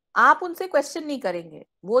आप उनसे क्वेश्चन नहीं करेंगे,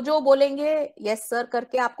 वो जो बोलेंगे यस सर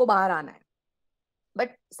करके आपको बाहर आना है.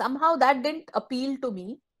 But somehow that didn't appeal to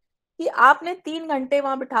me कि आपने 3 घंटे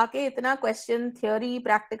वहां बिठा के इतना क्वेश्चन, थियोरी,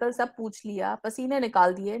 प्रैक्टिकल सब पूछ लिया, पसीने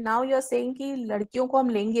निकाल दिए. नाउ यू आर सेइंग कि लड़कियों को हम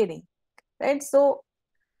लेंगे नहीं, right?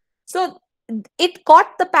 So it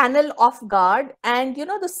caught the panel off guard, and you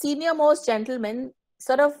know the senior most gentleman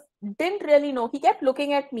sort of didn't really know. He kept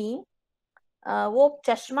looking at me. वो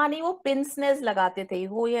चश्मा नहीं, वो पिंसनेस लगाते थे,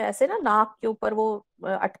 वो ये ऐसे ना नाक के ऊपर वो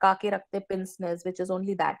अटका के रखते, पिंसनेस, which is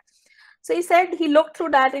only that. So he said, he looked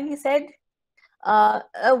through that and he said,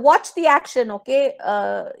 watch the action, okay?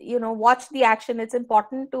 You know, watch the action. It's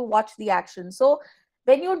important to watch the action. So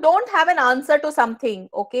when you don't have an answer to something,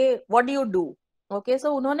 okay, what do you do? Okay, so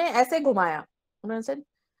उन्होंने ऐसे घुमाया, उन्होंने said,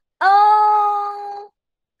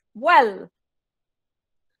 well,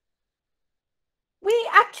 we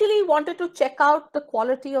actually wanted to check out the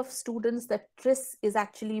quality of students that TRIS is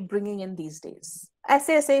actually bringing in these days.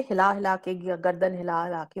 ऐसे ऐसे हिला हिला के, गर्दन हिला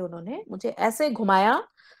हिला के उन्होंने मुझे ऐसे घुमाया,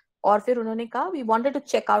 और फिर उन्होंने कहा, we wanted to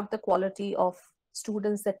check out the quality of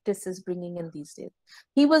students that TRIS is bringing in these days.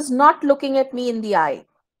 He was not looking at me in the eye.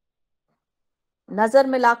 नजर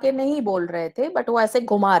मिला के नहीं बोल रहे थे, बट वो ऐसे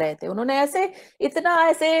घुमा रहे थे. उन्होंने ऐसे इतना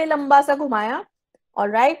ऐसे लंबा सा घुमाया.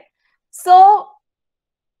 Alright, so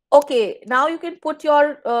okay, now you can put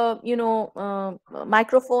your you know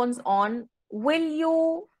microphones on.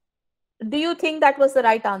 Do you think that was the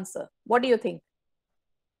right answer? What do you think,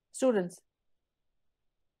 students?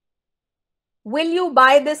 Will you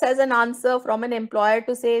buy this as an answer from an employer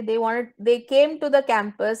to say they came to the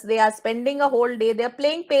campus, they are spending a whole day, they are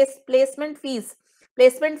paying placement fees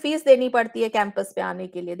देनी पड़ती है campus पे आने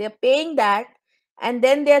के लिए, they are paying that, and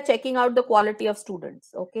then they are checking out the quality of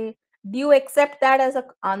students. Okay, do you accept that as an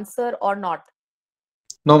answer or not?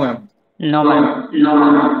 No ma'am. No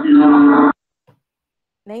ma'am.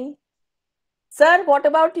 नहीं. Sir, what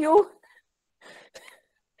about you?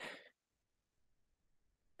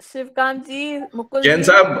 Shivkant ji, Mukul Jain ji.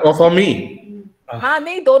 sahab, or for me? हाँ,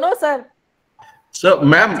 नहीं, दोनों sir. So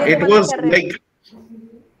ma'am, it was like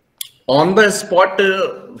on the spot.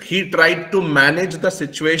 He tried to manage the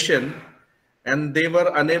situation, and they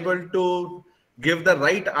were unable to give the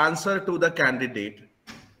right answer to the candidate.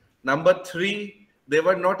 Number 3, they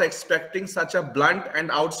were not expecting such a blunt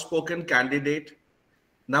and outspoken candidate.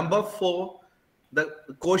 Number 4, the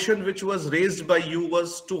question which was raised by you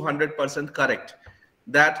was 200% correct.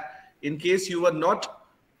 That in case you were not,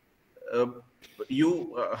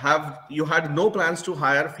 you had no plans to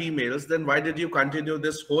hire females, then why did you continue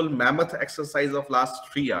this whole mammoth exercise of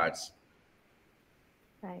last 3 hours?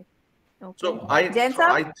 Right. Okay. So I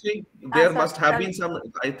think there must have been some.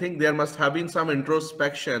 I think there must have been some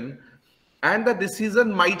introspection, and the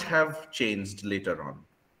decision might have changed later on.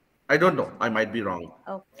 I don't know. I might be wrong.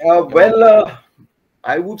 Okay.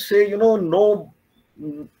 I would say,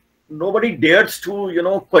 nobody dares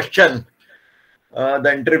to question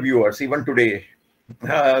the interviewers even today.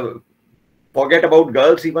 Forget about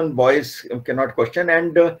girls, even boys cannot question.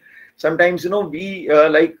 And sometimes we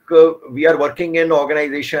are working in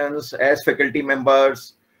organizations as faculty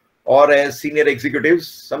members or as senior executives.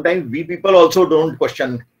 Sometimes we people also don't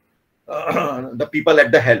question the people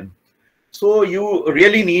at the helm. So you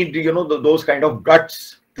really need those kind of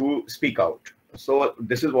guts to speak out. So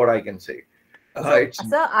this is what I can say.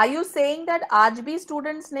 Sir, are you saying that आज भी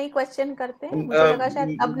students नहीं question करते हैं? मुझे लगा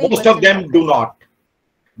शायद अब नहीं most of them do not,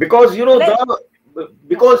 because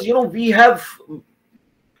we have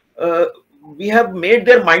we have made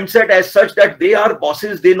their mindset as such that they are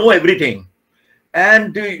bosses, they know everything,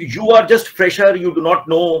 and you are just fresher, you do not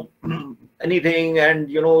know anything, and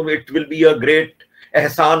you know it will be a great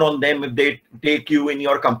ehsan on them if they take you in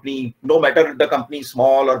your company, no matter the company is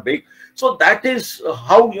small or big. So that is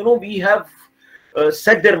how we have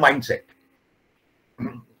set their mindset.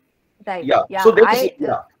 Right. Yeah. Yeah. So there is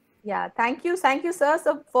yeah. Thank you, sir,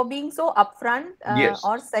 for being so upfront. Yes.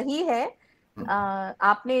 और सही है.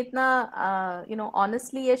 आपने इतना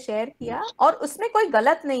honestly ये share किया, और उसमें कोई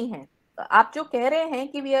गलत नहीं है. आप जो कह रहे हैं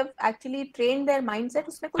कि we have actually trained their mindset,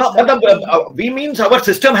 उसमें कुछ गलत नहीं है. We means our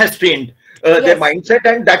system has trained their mindset,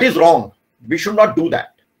 and that is wrong. We should not do that.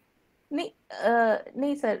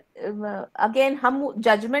 नहीं सर, अगेन हम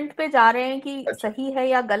जजमेंट पे जा रहे हैं कि सही है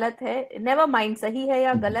या गलत है. नेवर माइंड सही है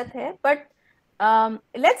या गलत है, but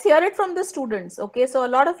let's hear it from the students. Okay, so a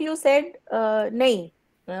lot of you said नहीं.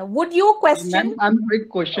 Would you question?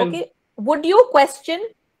 Okay, would you question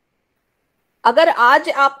अगर आज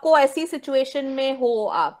आपको ऐसी सिचुएशन में हो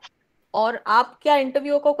आप, और आप क्या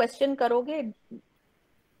इंटरव्यू को क्वेश्चन करोगे?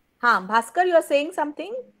 हाँ, Bhaskar, you are saying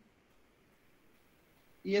something.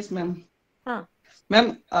 Yes, ma'am. Ma'am,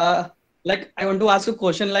 like I want to ask a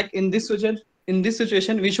question. Like in this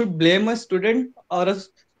situation, we should blame a student or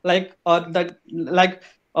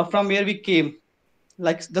from where we came,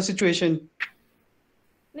 like the situation.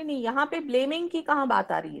 नहीं, यहाँ पे blaming की कहाँ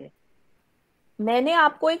बात आ रही है? मैंने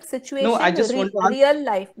आपको एक situation, real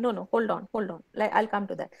life. No, hold on. Like I'll come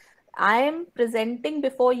to that. I am presenting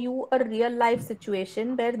before you a real life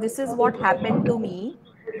situation where this is what happened to me.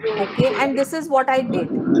 Okay, and this is what I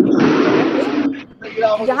did.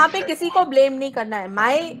 Okay, यहाँ पे किसी को blame नहीं करना है.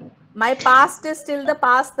 My past is still the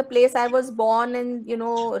past. The place I was born and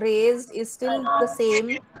raised is still the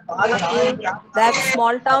same. Okay, that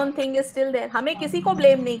small town thing is still there. हमें किसी को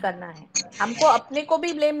blame नहीं करना है. हमको अपने को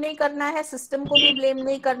भी blame नहीं करना है, system को भी blame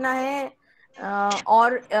नहीं करना है,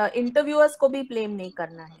 और interviewers को भी blame नहीं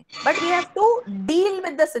करना है. But we have to deal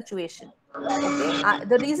with the situation. Okay,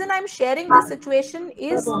 the reason I'm sharing this situation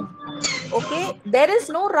is, okay, there is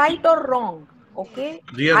no right or wrong. Okay,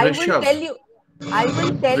 I will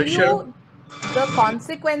tell you the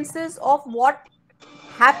consequences of what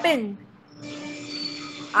happened.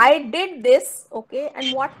 I did this, okay,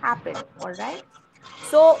 and what happened. All right.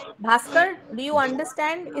 So Bhaskar, do you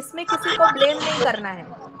understand? इसमें किसी को blame नहीं करना है.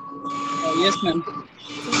 Yes, ma'am.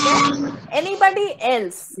 ठीक है. Anybody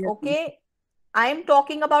else? Okay. I am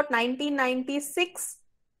talking about 1996.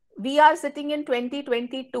 We are sitting in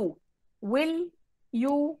 2022. Will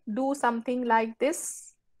you do something like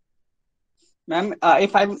this? Ma'am,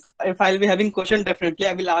 if I'll be having question, definitely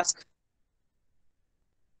I will ask.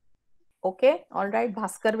 Okay, all right.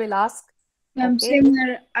 Bhaskar will ask. Ma'am, same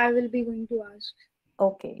here. I will be going to ask.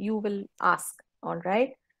 Okay, you will ask. All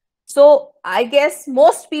right. So I guess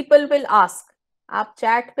most people will ask. आप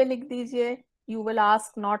chat पे लिख दीजिए. You will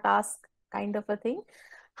ask, not ask, kind of a thing.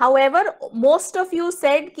 However, most of you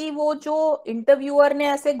said कि वो जो interviewer ने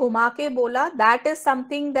ऐसे घुमा के बोला, that is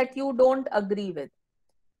something that you don't agree with.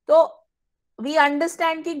 तो we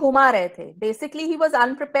understand कि घुमा रहे थे. Basically, he was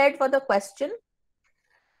unprepared for the question,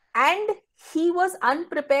 and he was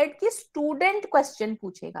unprepared कि student question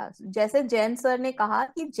पूछेगा. जैसे जैन सर ने कहा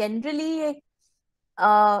कि generally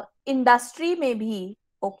industry में भी,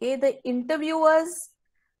 okay, the interviewers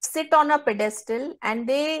sit on a pedestal and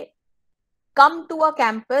they come to a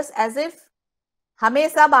campus as if हमें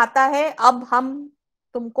सब आता है, अब हम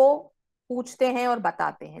तुमको पूछते हैं और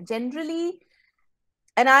बताते हैं. Generally,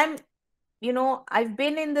 and I've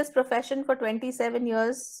been in this profession for 27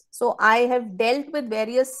 years, so I have dealt with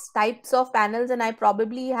various types of panels, and I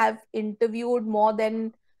probably have interviewed more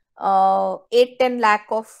than 8-10 lakh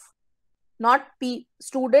of not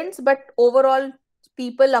students, but overall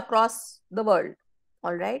people across the world.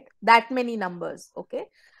 All right, that many numbers. Okay.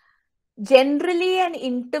 Generally, an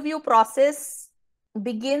interview process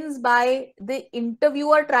begins by the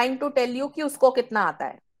interviewer trying to tell you कि उसको कितना आता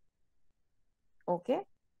है. Okay,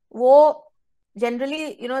 वो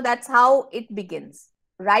generally, that's how it begins.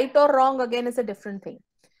 Right or wrong again is a different thing.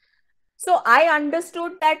 So I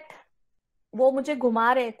understood that वो मुझे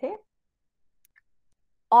घुमा रहे थे,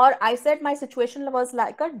 और I said my situation was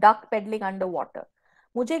like a duck pedaling underwater.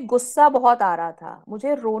 मुझे गुस्सा बहुत आ रहा था,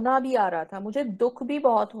 मुझे रोना भी आ रहा था, मुझे दुख भी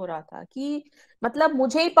बहुत हो रहा था कि मतलब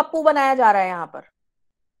मुझे ही पप्पू बनाया जा रहा है यहाँ पर.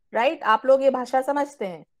 राइट? आप लोग ये भाषा समझते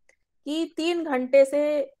हैं कि 3 घंटे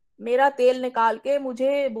से मेरा तेल निकाल के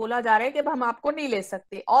मुझे बोला जा रहा है कि अब हम आपको नहीं ले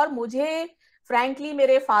सकते. और मुझे फ्रैंकली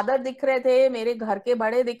मेरे फादर दिख रहे थे, मेरे घर के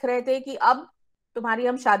बड़े दिख रहे थे कि अब तुम्हारी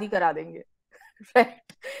हम शादी करा देंगे.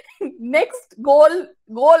 नेक्स्ट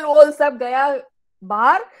गोल सब गया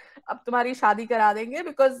बाहर, अब तुम्हारी शादी करा देंगे,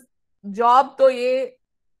 बिकॉज जॉब तो ये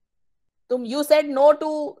तुम you said no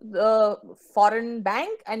to foreign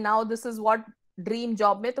bank and now this is what dream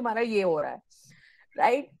job में तुम्हारा ये हो रहा है,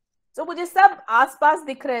 राइट? तो मुझे सब आसपास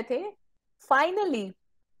दिख रहे थे. फाइनली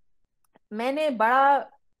मैंने बड़ा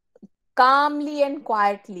कामली एंड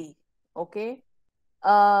क्वाइटली ओके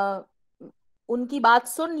उनकी बात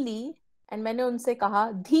सुन ली एंड मैंने उनसे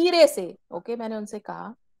कहा धीरे से, ओके मैंने उनसे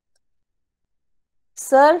कहा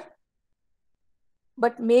sir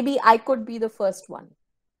but maybe I could be the first one.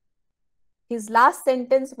 His last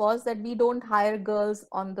sentence was that we don't hire girls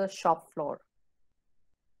on the shop floor.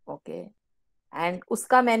 Okay. And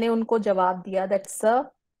uska मैंने उनको जवाब दिया that sir,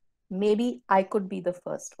 maybe I could be the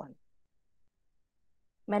first one.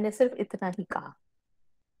 मैंने सिर्फ इतना ही कहा.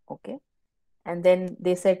 Okay. And then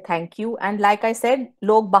they said thank you. And like I said,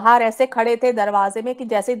 लोग बाहर ऐसे खड़े थे दरवाजे में कि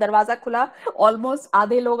जैसे ही दरवाजा खुला almost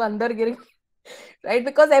आधे लोग अंदर गिर, right?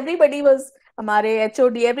 Because everybody was, हमारे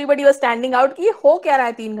HOD, everybody was standing out कि हो क्या रहा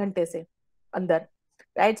है 3 घंटे से अंदर,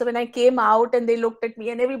 right? So when I came out and they looked at me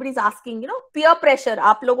and everybody's asking, you know, peer pressure,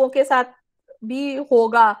 आप लोगों के साथ भी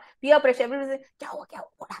होगा, peer pressure, everybody saying, क्या हुआ,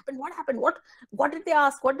 what happened, what did they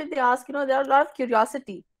ask, you know, there are a lot of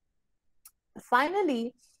curiosity.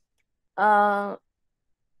 Finally,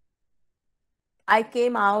 I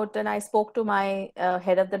came out and I spoke to my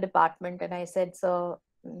head of the department and I said, sir,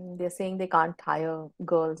 they're saying they can't hire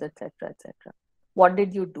girls, etc., etc. What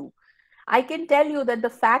did you do? I can tell you that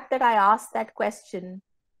the fact that I asked that question,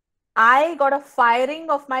 I got a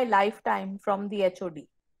firing of my lifetime from the HOD.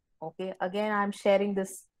 Okay, again, I'm sharing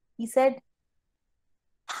this. He said,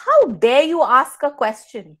 how dare you ask a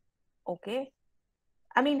question? Okay.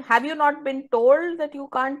 I mean, have you not been told that you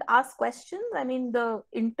can't ask questions? I mean, the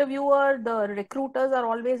interviewer, the recruiters are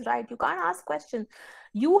always right. You can't ask questions.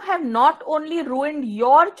 You have not only ruined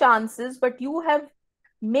your chances, but you have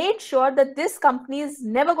made sure that this company is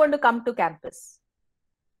never going to come to campus.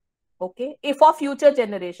 Okay, if for future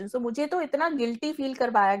generations. So मुझे तो इतना guilty feel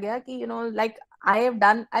करवाया गया कि, you know, like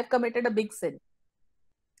I've committed a big sin.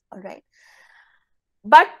 All right.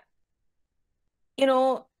 But, you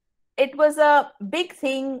know, it was a big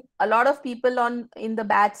thing. A lot of people in the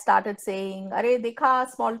batch started saying, "Arey dekha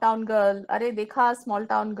small town girl, arey dekha small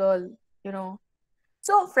town girl," you know.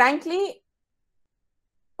 So frankly,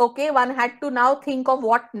 okay, one had to now think of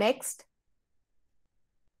what next.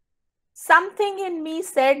 Something in me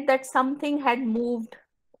said that something had moved.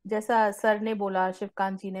 जैसा sir ने बोला,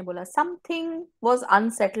 शिवकांत जी ने बोला, something was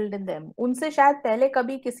unsettled in them. उनसे शायद पहले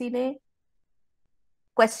कभी किसी ने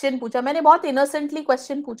क्वेश्चन पूछा. मैंने बहुत इनोसेंटली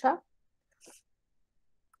क्वेश्चन पूछा.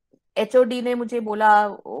 HOD ने मुझे बोला,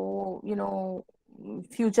 यू नो,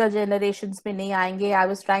 फ्यूचर जनरेशंस में नहीं आएंगे. I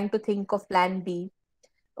was trying to think of plan B.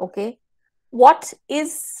 Okay, what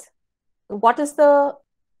is the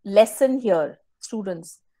lesson here,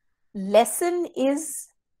 students? Lesson is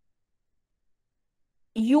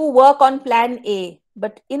you work on plan A,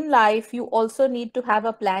 but in life you also need to have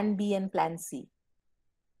a plan B and plan C.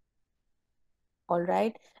 All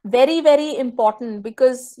right, very, very important,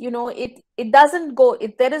 because you know it doesn't go,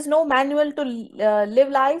 there is no manual to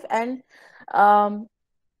live life, and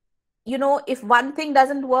you know, if one thing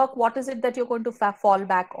doesn't work, what is it that you're going to fall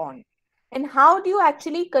back on, and how do you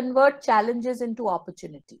actually convert challenges into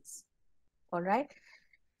opportunities? All right.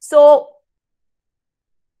 So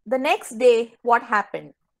the next day, what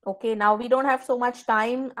happened? Okay, now we don't have so much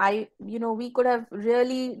time. We could have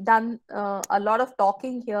really done a lot of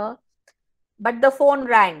talking here, but the phone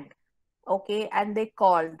rang. Okay, and they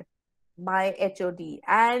called my HOD,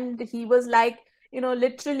 and he was like, you know,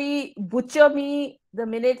 literally butcher me the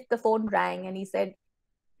minute the phone rang, and he said,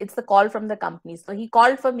 it's the call from the company. So he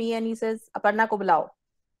called for me and he says, Aparna ko bulao.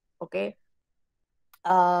 Okay.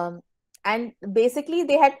 And basically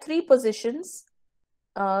they had 3 positions.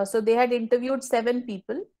 So they had interviewed 7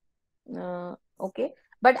 people. Okay.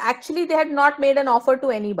 But actually they had not made an offer to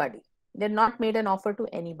anybody. They had not made an offer to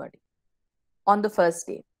anybody on the first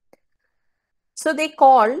day. So they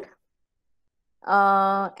called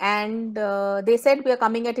and they said, we are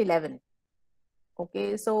coming at 11.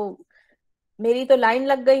 Okay. So मेरी तो line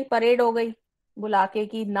लग गई, parade हो गई बुला के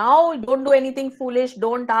कि now don't do anything foolish,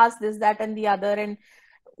 don't ask this, that and the other, and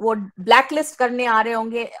वो blacklist करने आ रहे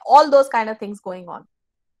होंगे, all those kind of things going on.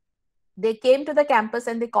 They came to the campus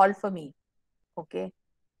and they called for me. Okay.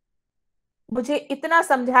 मुझे इतना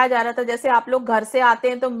समझाया जा रहा था, जैसे आप लोग घर से आते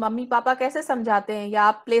हैं तो मम्मी पापा कैसे समझाते हैं, या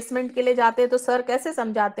आप प्लेसमेंट के लिए जाते हैं तो सर कैसे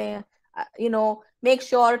समझाते हैं, you know, make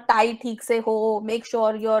sure tie ठीक से हो, make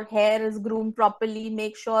sure your hair is groomed properly,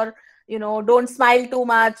 make sure, you know, don't smile too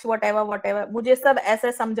much, whatever. मुझे सब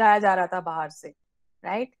ऐसे समझाया जा रहा था बाहर से,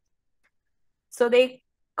 right? So they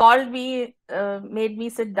called me, made me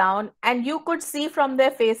sit down, and you could see from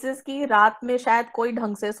their faces कि रात में शायद कोई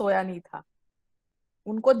ढंग से सोया नहीं था.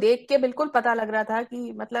 उनको देख के बिल्कुल पता लग रहा था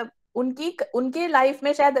कि मतलब उनके लाइफ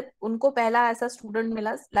में शायद उनको पहला ऐसा स्टूडेंट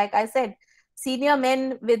मिला. Like I said, senior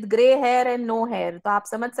main with grey hair and no hair. तो आप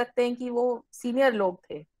समझ सकते हैं कि वो सीनियर लोग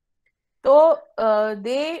थे. तो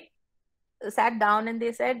दे sat down and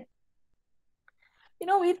they said,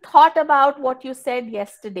 we thought about what you said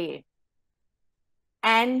yesterday,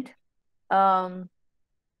 and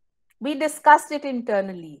we discussed it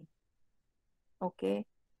internally. Okay.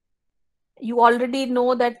 You already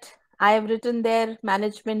know that I have written their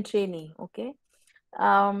management trainee. Okay.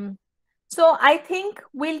 So I think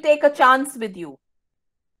we'll take a chance with you.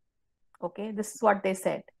 Okay. This is what they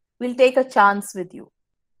said. We'll take a chance with you.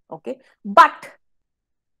 Okay. But,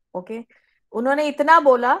 okay, उन्होंने इतना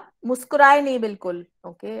बोला, मुस्कुराए नहीं बिल्कुल.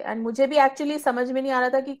 Okay. And मुझे भी actually समझ में नहीं आ रहा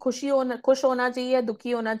था कि खुश होना चाहिए,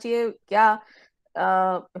 दुखी होना चाहिए, क्या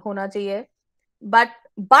होना चाहिए.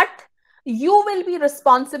 But you will be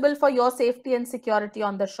responsible for your safety and security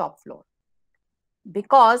on the shop floor,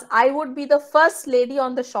 because I would be the first lady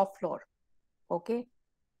on the shop floor. Okay.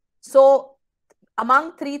 So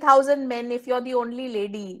among 3,000 men, if you're the only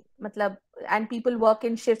lady, matlab, and people work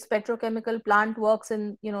in shifts, petrochemical plant works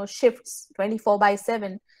in, shifts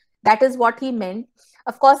 24/7. That is what he meant.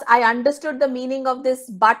 Of course, I understood the meaning of this,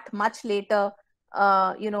 but much later,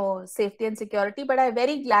 safety and security. But I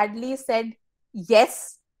very gladly said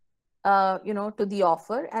yes, to the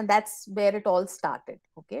offer, and that's where it all started.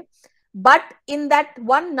 Okay. But in that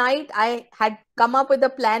one night, I had come up with a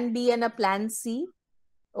plan B and a plan C.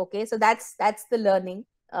 Okay. So that's the learning.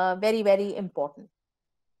 Very, very important.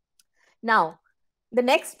 Now, the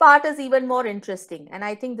next part is even more interesting, and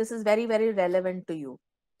I think this is very, very relevant to you.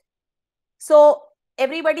 So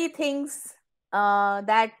everybody thinks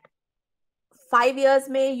that 5 years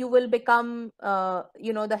may you will become,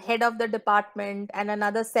 the head of the department, and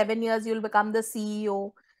another 7 years you'll become the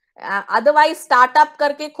CEO. Otherwise, startup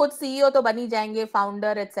karke khud CEO to bani jayenge,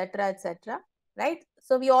 founder, etc., right?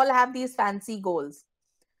 So we all have these fancy goals.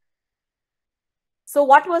 So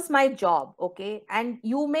what was my job? Okay. And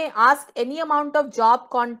you may ask any amount of job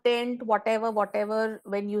content, whatever,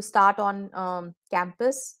 when you start on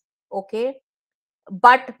campus. Okay.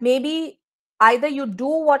 But maybe either you do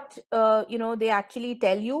what, they actually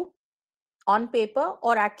tell you on paper,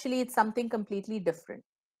 or actually it's something completely different.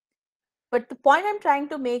 But the point I'm trying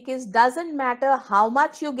to make is, doesn't matter how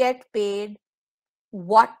much you get paid,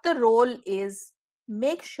 what the role is,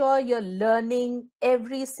 make sure you're learning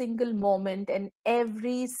every single moment and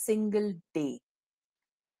every single day.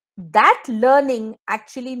 That learning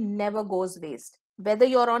actually never goes waste, whether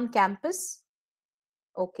you're on campus,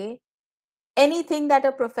 okay, anything that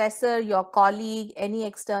a professor, your colleague, any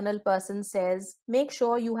external person says, make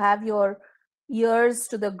sure you have your ears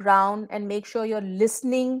to the ground and make sure you're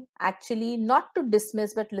listening, actually, not to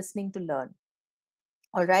dismiss, but listening to learn.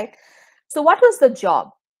 All right. So what was the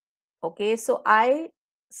job? Okay, so I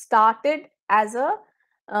started as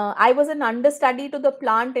I was an understudy to the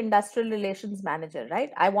plant industrial relations manager,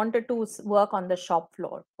 right? I wanted to work on the shop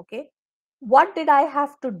floor. Okay. What did I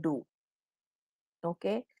have to do?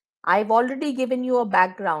 Okay. I've already given you a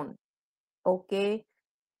background. Okay.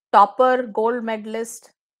 Topper, gold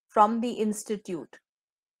medalist from the institute.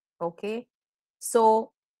 Okay.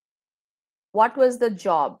 So what was the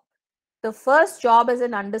job? The first job as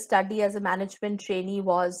an understudy, as a management trainee,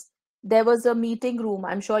 was there was a meeting room.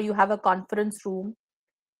 I'm sure you have a conference room.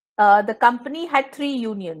 The company had 3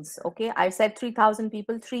 unions. Okay. I said 3,000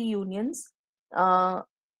 people, 3 unions.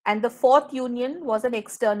 And the 4th union was an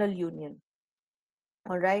external union.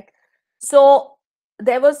 All right. So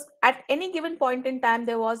there was, at any given point in time,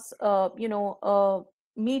 there was, a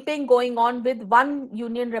meeting going on with one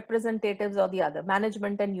union representatives or the other,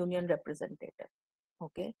 management and union representative.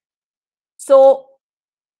 Okay. So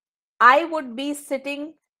I would be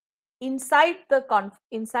sitting inside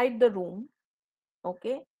the room.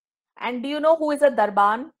 Okay. And do you know who is a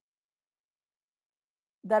darban?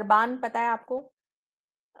 Darban पता है आपको?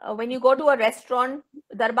 When you go to a restaurant,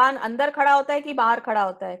 darban अंदर खड़ा होता है कि बाहर खड़ा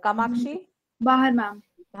होता है? कामाक्षी? बाहर मैम.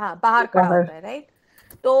 हाँ, बाहर खड़ा होता है, राइट?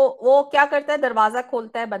 तो वो क्या करता है? दरवाजा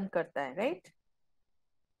खोलता है, बंद करता है, राइट?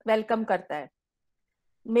 वेलकम करता है.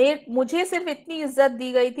 मुझे सिर्फ इतनी इज्जत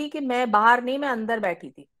दी गई थी कि मैं बाहर नहीं, मैं अंदर बैठी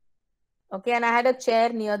थी. Okay, and I had a chair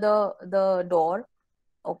near the door.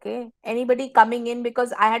 Okay, anybody coming in,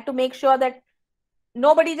 because I had to make sure that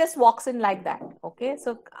nobody just walks in like that. Okay,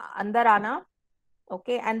 so andar aana.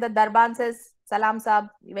 Okay, and the darban says salam saab.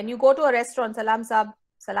 When you go to a restaurant, salam saab,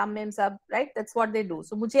 salam mem saab, right? That's what they do.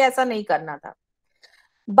 So मुझे ऐसा नहीं करना था.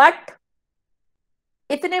 But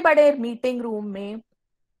इतने बड़े meeting room में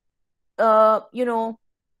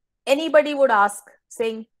anybody would ask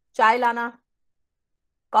saying चाय लाना,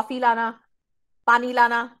 कॉफी लाना, पानी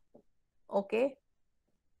लाना. ओके,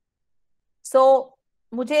 सो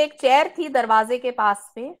मुझे एक चेयर थी दरवाजे के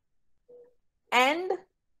पास में, and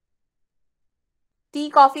tea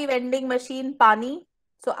coffee vending machine, पानी.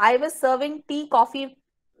 So I was serving tea, coffee,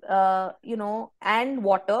 and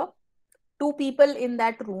water to people in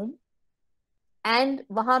that room. And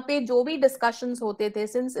वहां पे जो भी discussions होते थे,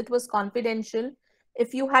 since it was confidential,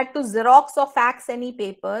 if you had to Xerox or fax any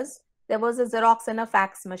papers, there was a Xerox and a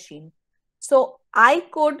fax machine. So I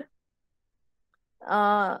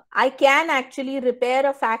can actually repair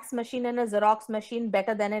a fax machine and a Xerox machine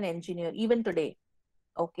better than an engineer, even today.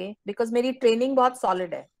 Okay, because मेरी training बहुत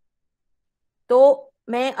solid है. तो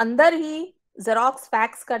मैं अंदर ही Xerox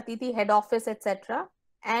fax करती थी, head office etc.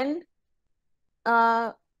 and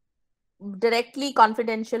directly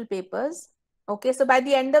confidential papers. Okay, so by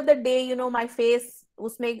the end of the day, my face,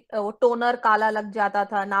 उसमें toner काला लग जाता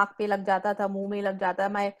था, नाक पे लग जाता था, मुंह में लग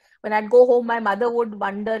जाता. When I'd go home, my mother would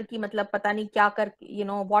wonder कि मतलब पता नहीं क्या कर,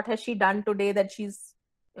 what has she done today that she's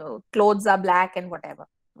clothes are black and whatever,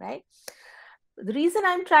 right? The reason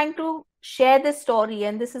I'm trying to share this story,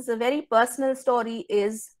 and this is a very personal story,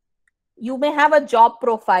 is you may have a job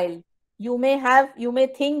profile. You may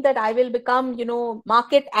think that I will become,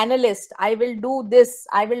 market analyst. I will do this.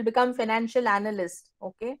 I will become financial analyst.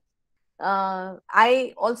 Okay.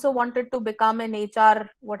 I also wanted to become an HR,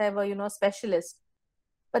 whatever, specialist.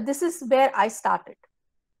 But this is where I started.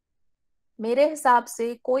 मेरे हिसाब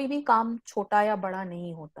से कोई भी काम छोटा या बड़ा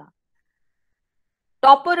नहीं होता.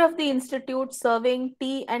 Topper of the institute serving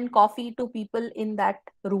tea and coffee to people in that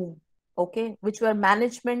room, okay, which were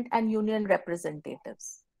management and union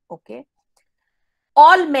representatives, okay.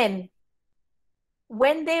 All men,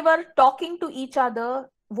 when they were talking to each other,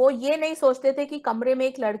 वो ये नहीं सोचते थे कि कमरे में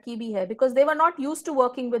एक लड़की भी है, because they were not used to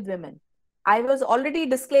working with women. I was already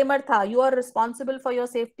disclaimer था, you are responsible for your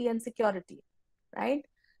safety and security, right?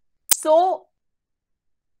 So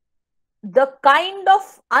the kind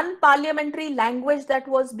of unparliamentary language that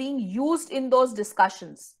was being used in those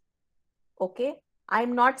discussions, okay,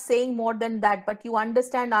 I'm not saying more than that, but you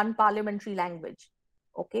understand unparliamentary language,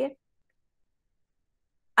 okay.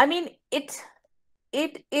 I mean, it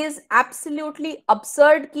is absolutely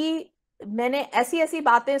absurd कि मैंने ऐसी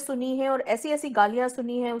बातें सुनी हैं और ऐसी गालियां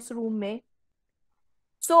सुनी हैं उस रूम में.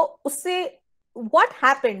 So उससे what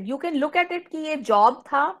happened, you can look at it कि ये job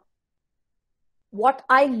था. What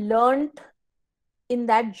I learned in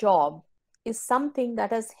that job is something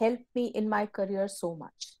that has helped me in my career so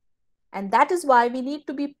much. And that is why we need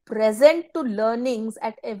to be present to learnings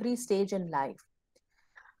at every stage in life.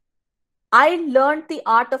 I learned the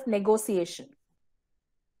art of negotiation.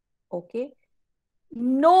 Okay.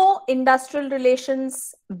 No industrial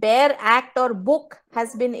relations bare act or book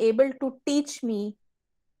has been able to teach me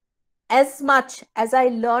as much as I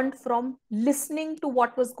learned from listening to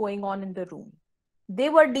what was going on in the room. They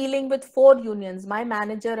were dealing with 4 unions. My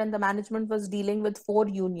manager and the management was dealing with 4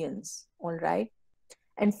 unions. All right.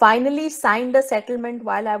 And finally signed a settlement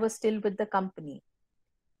while I was still with the company.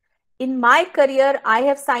 In my career, I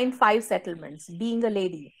have signed 5 settlements, being a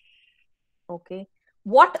lady. Okay.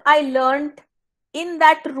 What I learned in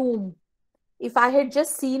that room, if I had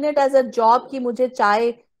just seen it as a job कि मुझे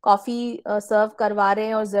चाय coffee serve करवा रहे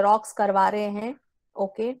हैं और Xerox करवा रहे हैं,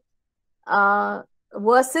 okay,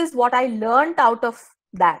 versus what I learned out of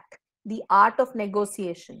that, the art of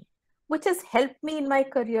negotiation, which has helped me in my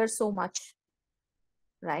career so much,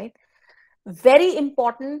 right? Very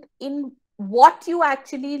important in what you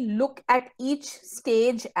actually look at each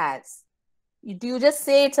stage as. Do you just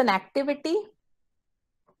say it's an activity?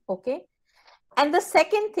 Okay. And the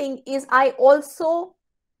second thing is I also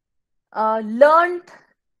learned,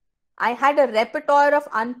 I had a repertoire of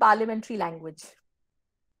unparliamentary language.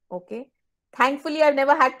 Okay. Thankfully, I've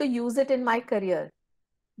never had to use it in my career.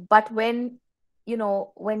 But when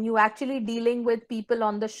you actually dealing with people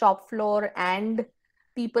on the shop floor and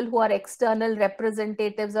people who are external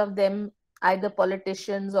representatives of them, either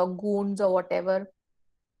politicians or goons or whatever,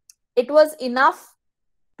 it was enough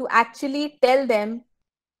to actually tell them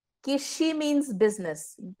कि she means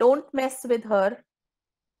business. Don't mess with her,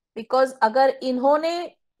 because अगर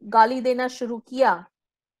इन्होंने गाली देना शुरू किया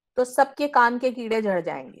तो सबके कान के कीड़े झड़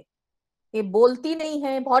जाएंगे. ये बोलती नहीं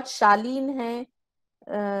है, बहुत शालीन है,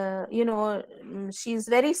 she is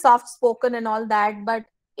very soft spoken and all that, but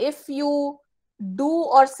if you do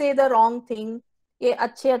or say the wrong thing, ये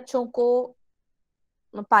अच्छों को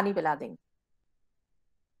पानी पिला देंगे,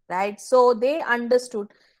 right? So they understood.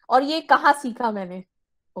 और ये कहाँ सीखा मैंने?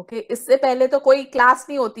 ओके इससे पहले तो कोई क्लास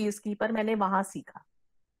नहीं होती इसकी, पर मैंने वहां सीखा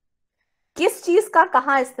किस चीज का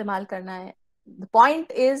कहाँ इस्तेमाल करना है. द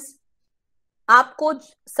पॉइंट इज, आपको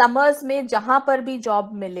समर्स में जहां पर भी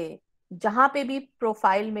जॉब मिले, जहां पे भी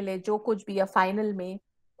प्रोफाइल मिले, जो कुछ भी, या फाइनल में,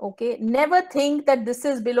 okay, never think that this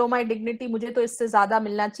is below my dignity, मुझे तो इससे ज्यादा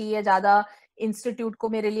मिलना चाहिए, ज्यादा इंस्टीट्यूट को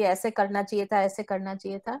मेरे लिए ऐसे करना चाहिए था, ऐसे करना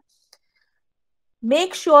चाहिए था.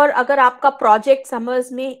 मेक श्योर अगर आपका प्रोजेक्ट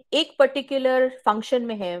समर्स में एक पर्टिकुलर फंक्शन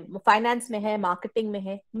में है, फाइनेंस में है, मार्केटिंग में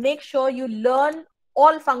है, make sure you learn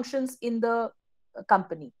all functions in the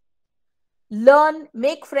company. Learn,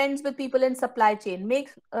 make friends with people in supply chain,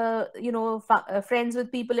 make friends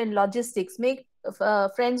with people in logistics, make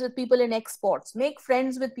friends with people in exports, make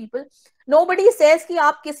friends with people. Nobody says कि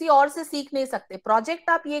आप किसी और से सीख नहीं सकते, project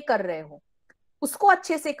आप ये कर रहे हो उसको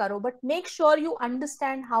अच्छे से करो, but make sure you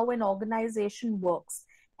understand how an organization works,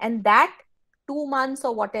 and that 2 months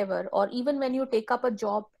or whatever, or even when you take up a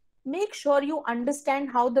job, make sure you understand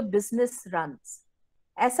how the business runs.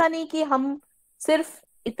 ऐसा नहीं कि हम सिर्फ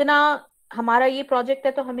इतना, हमारा ये प्रोजेक्ट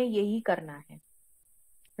है तो हमें यही करना है,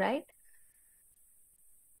 right?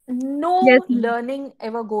 Know learning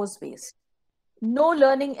ever goes waste. No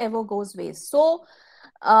learning ever goes waste. So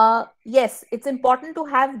yes, it's important to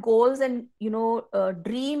have goals and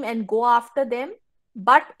dream and go after them,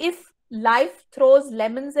 but if life throws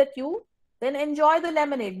lemons at you, then enjoy the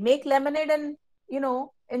lemonade, make lemonade, and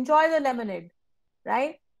enjoy the lemonade,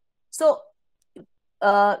 right? So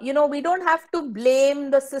we don't have to blame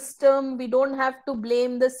the system, we don't have to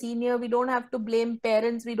blame the senior, we don't have to blame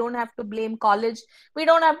parents, we don't have to blame college, we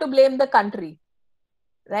don't have to blame the country,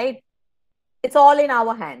 right? It's all in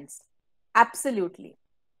our hands. Absolutely.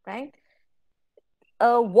 Right?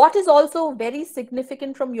 What is also very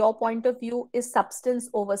significant from your point of view is substance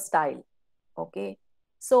over style. Okay.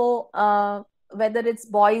 So, whether it's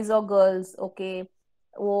boys or girls, okay,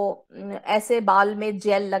 वो ऐसे बाल में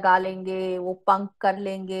jail लगा लेंगे, वो पंक कर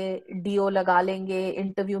लेंगे, do लगा लेंगे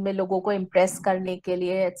इंटरव्यू में लोगों को इम्प्रेस करने के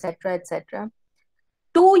लिए, etc., etc.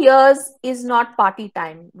 2 years is not party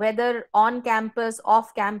time, whether on campus,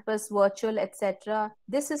 off campus, virtual, etc.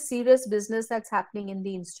 This is serious business that's happening in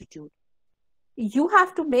the institute. You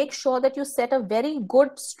have to make sure that you set a very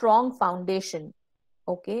good, strong foundation.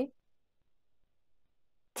 Okay.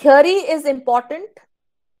 Theory is important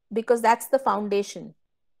because that's the foundation.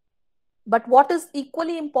 But what is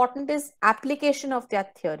equally important is application of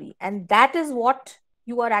that theory. And that is what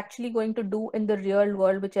you are actually going to do in the real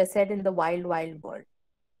world, which I said, in the wild, wild world.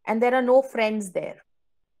 And there are no friends there.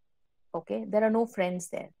 Okay, there are no friends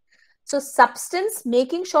there. So substance,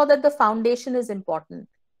 making sure that the foundation is important.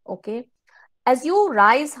 Okay, as you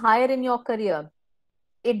rise higher in your career,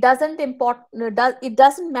 it doesn't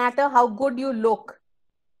matter how good you look.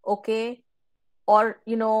 Okay, or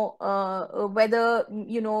whether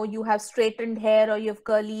you have straightened hair or you have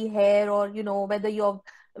curly hair, or whether you're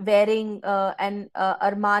wearing an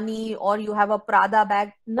Armani or you have a Prada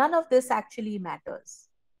bag. None of this actually matters.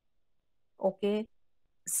 Okay,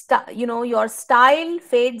 your style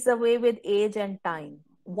fades away with age and time.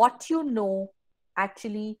 What you know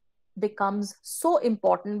actually becomes so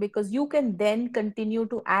important, because you can then continue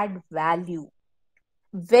to add value.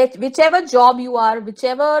 Whichever job you are,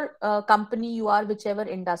 whichever company you are, whichever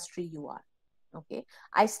industry you are. Okay,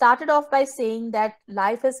 I started off by saying that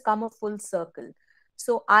life has come a full circle.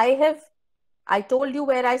 So I told you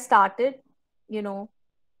where I started,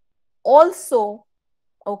 also,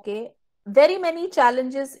 okay, very many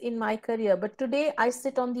challenges in my career, but today I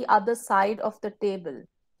sit on the other side of the table,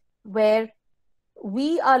 where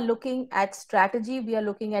we are looking at strategy, we are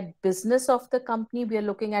looking at business of the company, we are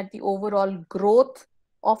looking at the overall growth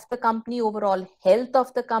of the company, overall health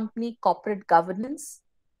of the company, corporate governance.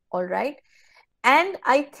 All right. And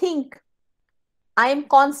I think I am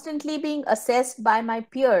constantly being assessed by my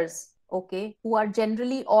peers, okay, who are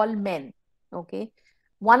generally all men. Okay.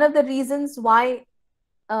 One of the reasons why,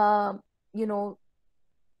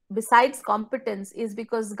 besides competence, is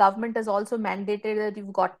because government has also mandated that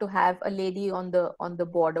you've got to have a lady on the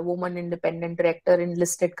board, a woman independent director in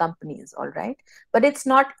listed companies. All right. But it's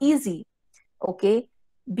not easy. Okay.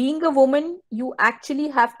 Being a woman, you actually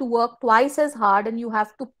have to work twice as hard, and you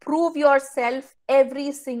have to prove yourself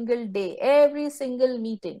every single day, every single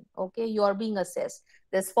meeting. Okay. You're being assessed.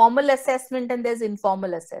 There's formal assessment and there's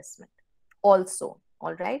informal assessment also.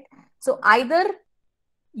 All right. So either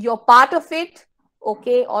you're part of it,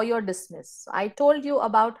 okay, or you're dismissed. I told you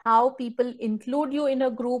about how people include you in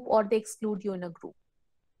a group or they exclude you in a group.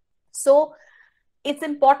 So it's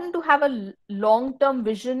important to have a long-term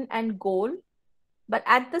vision and goal, but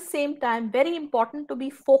at the same time, very important to be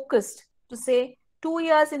focused, to say, 2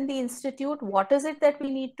 years in the institute, what is it that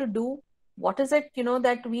we need to do, what is it, you know,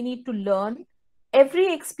 that we need to learn.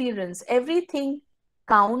 Every experience, everything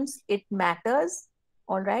counts, it matters.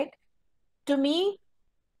 All right, to me,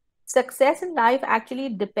 success in life actually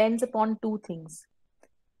depends upon two things.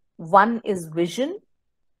 One is vision,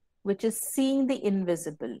 which is seeing the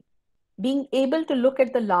invisible, being able to look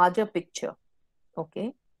at the larger picture.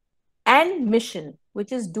 Okay, and mission,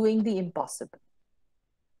 which is doing the impossible.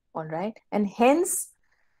 All right, and hence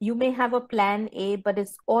you may have a plan A, but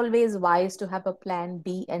it's always wise to have a plan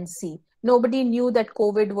B and C. Nobody knew that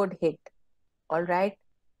COVID would hit. All right,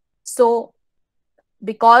 so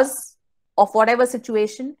because of whatever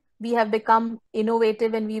situation, we have become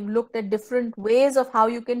innovative and we've looked at different ways of how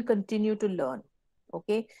you can continue to learn.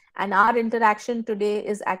 Okay, and our interaction today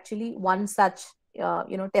is actually one such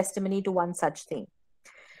testimony to one such thing.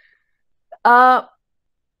 uh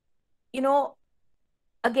you know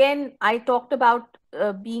Again, I talked about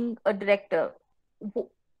being a director.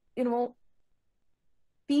 You know,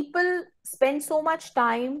 people spend so much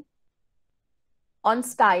time on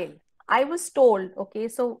style. I was told, okay,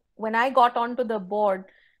 so when I got onto the board,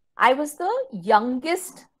 I was the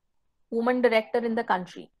youngest woman director in the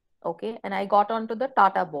country. Okay, and I got onto the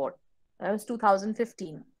Tata board. That was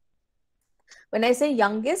 2015. When I say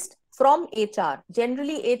youngest, from HR,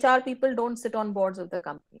 generally HR people don't sit on boards of the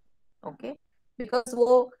company. Okay, because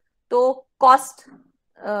वो तो cost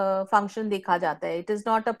function देखा जाता है. It is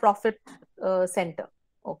not a profit center.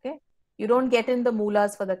 Okay, you don't get in the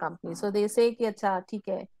moolas for the company, so they say कि अच्छा ठीक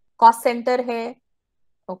है, cost center है.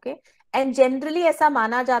 Okay, and generally ऐसा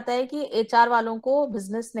माना जाता है कि HR वालों को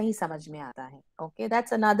business नहीं समझ में आता है. Okay,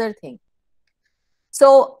 that's another thing.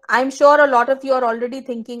 So I'm sure a lot of you are already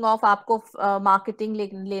thinking of आपको marketing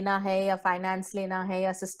लेना है या finance लेना है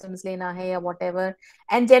या systems लेना है या whatever,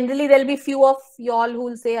 and generally there'll be few of you all who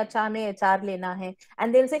will say अच्छा हमें HR लेना है,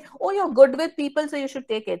 and they'll say oh you're good with people so you should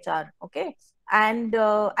take HR. Okay, and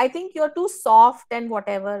I think you're too soft and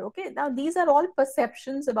whatever. Okay, now these are all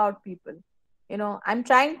perceptions about people. You know, I'm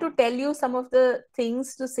trying to tell you some of the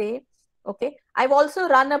things to say. Okay, I've also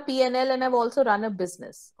run a P&L and I've also run a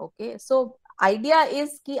business. Okay, so idea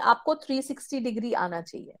is कि आपको 360 degree आना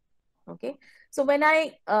चाहिए. Okay, so when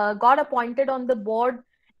I got appointed on the board,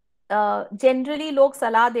 generally लोग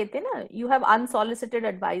सलाह देते ना, you have unsolicited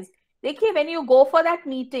advice. देखिए, when you go for that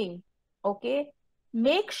meeting, okay,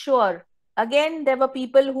 make sure, again there were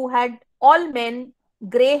people who had, all men,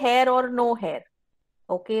 gray hair or no hair.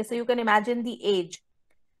 Okay, so you can imagine the age.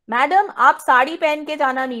 Madam आप साड़ी पहन के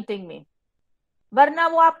जाना meeting में, वरना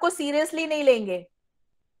वो आपको seriously नहीं लेंगे.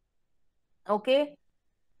 ओके,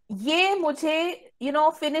 ये मुझे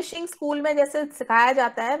फिनिशिंग स्कूल में जैसे सिखाया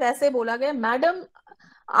जाता है वैसे बोला गया. मैडम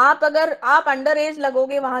आप अगर आप अंडर एज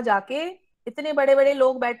लगोगे वहां जाके, इतने बड़े बड़े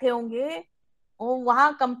लोग बैठे होंगे और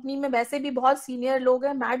वहां कंपनी में वैसे भी बहुत सीनियर लोग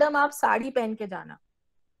हैं, मैडम आप साड़ी पहन के जाना,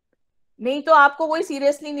 नहीं तो आपको कोई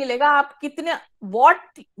सीरियसली नहीं लेगा. आप कितने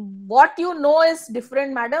what you know is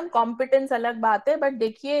different madam, competence अलग बात है, बट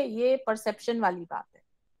देखिए ये परसेप्शन वाली बात है.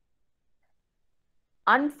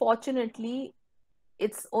 Unfortunately,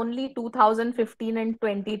 it's only 2015 and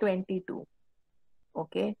 2022.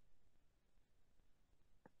 Okay,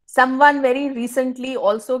 someone very recently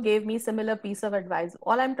also gave me similar piece of advice.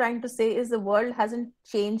 All I'm trying to say is the world hasn't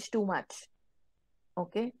changed too much.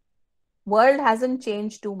 Okay, world hasn't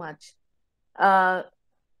changed too much.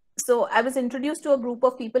 So I was introduced to a group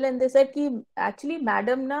of people and they said कि actually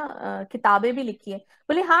madam ना किताबें भी लिखी है.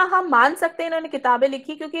 बोले हाँ हम मान सकते हैं इन्होंने किताबें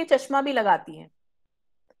लिखी क्योंकि ये चश्मा भी लगाती हैं.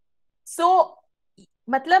 So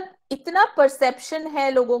मतलब इतना परसेप्शन है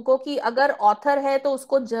लोगों को कि अगर ऑथर है तो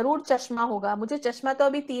उसको जरूर चश्मा होगा. मुझे चश्मा तो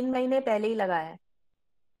अभी 3 महीने पहले ही लगाया है.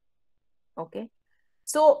 ओके,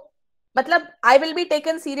 सो मतलब I will be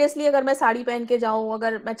taken seriously अगर मैं साड़ी पहन के जाऊं,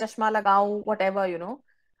 अगर मैं चश्मा लगाऊं, what ever you know.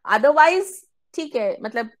 Otherwise ठीक है,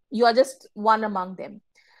 मतलब you are just one among them.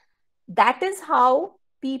 That is how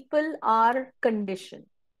people are condition.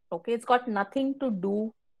 Okay, it's got nothing to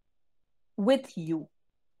do with you.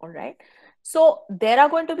 All right, so there are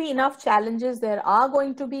going to be enough challenges, there are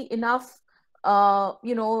going to be enough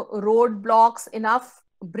roadblocks, enough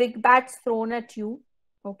brickbats thrown at you.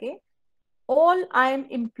 Okay, all I'm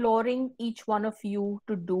imploring each one of you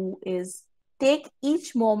to do is take each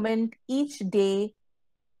moment, each day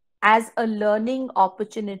as a learning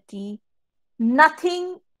opportunity. Nothing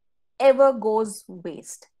ever goes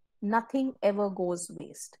waste. Nothing ever goes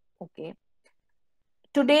waste. Okay,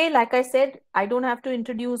 today, like I said, I don't have to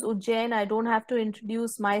introduce Ujjain, I don't have to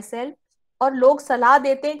introduce myself. और लोग सलाह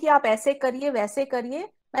देते हैं कि आप ऐसे करिए वैसे करिए,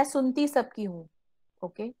 मैं सुनती सबकी हूँ.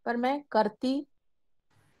 ओके, पर मैं करती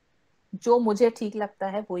जो मुझे ठीक लगता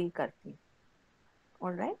है वो ही करती.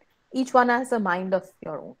 All right, each one has a mind of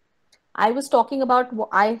your own. I was talking about,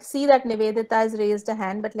 I see that Nivedita has raised a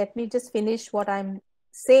hand, but let me just finish what I'm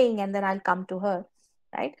saying and then I'll come to her,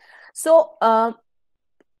 right? So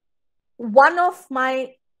one of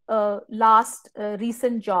my last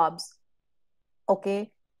recent jobs,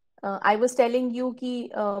 okay, I was telling you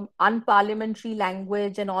ki unparliamentary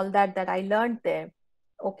language and all that I learned there.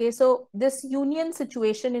 Okay, so this union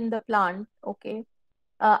situation in the plant, okay,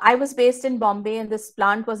 I was based in Bombay and this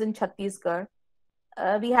plant was in Chhattisgarh.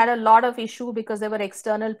 We had a lot of issue because there were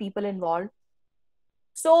external people involved.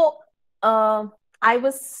 So I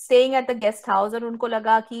was staying at the guest house and unko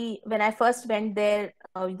laga ki when I first went there,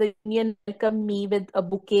 the union welcomed me with a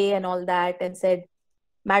bouquet and all that and said,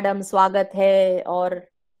 "Madam, swagat hai," or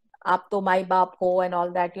 "Aap to mai baap ho," and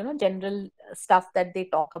all that, you know, general stuff that they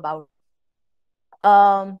talk about.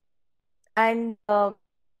 And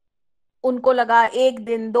उनको लगा 1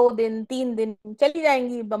 दिन 2 दिन 3 दिन चली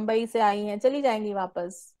जाएंगी, बंबई से आई हैं, चली जाएंगी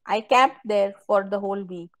वापस. आई कैंप्ड there for the whole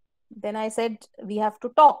week. Then I said we have to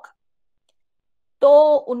talk.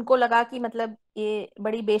 तो उनको लगा कि मतलब ये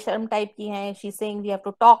बड़ी बेशर्म टाइप की हैं, she saying we have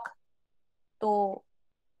to talk. तो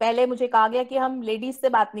पहले मुझे कहा गया कि हम लेडीज से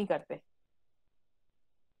बात नहीं करते.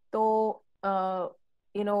 तो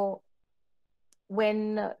यू नो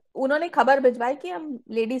व्हेन उन्होंने खबर भिजवाई कि हम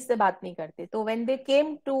लेडीज से बात नहीं करते, तो when they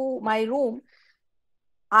came to my room,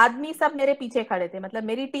 आदमी सब मेरे पीछे खड़े थे. मतलब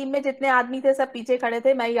मेरी टीम में जितने आदमी थे सब पीछे खड़े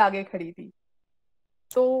थे, मैं ही आगे खड़ी थी.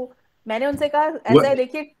 तो मैंने उनसे कहा ऐसा है,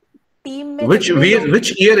 देखिए टीम में which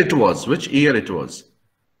year it was?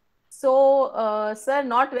 So sir,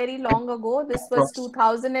 not very long ago, this was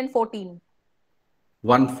 2014.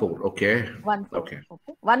 14, okay.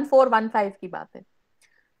 14-15 की बात है.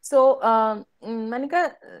 So मैंने कहा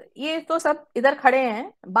ये तो सब इधर खड़े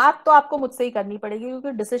हैं, बात तो आपको मुझसे ही करनी पड़ेगी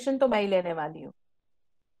क्योंकि डिसीजन तो मैं ही लेने वाली हूँ.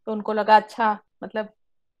 तो उनको लगा अच्छा, मतलब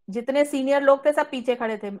जितने सीनियर लोग थे सब पीछे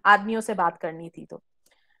खड़े थे, आदमियों से बात करनी थी.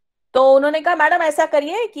 तो उन्होंने कहा मैडम ऐसा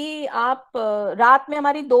करिए कि आप रात में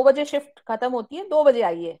हमारी 2 बजे शिफ्ट खत्म होती है, 2 बजे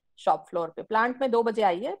आइए शॉप फ्लोर पे, प्लांट में 2 बजे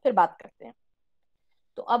आइए, फिर बात करते हैं.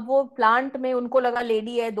 तो अब वो प्लांट में उनको लगा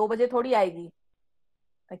लेडी है, 2 बजे थोड़ी आएगी,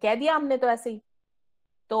 कह दिया हमने तो ऐसे ही.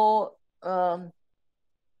 तो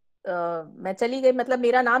मैं चली गई. मतलब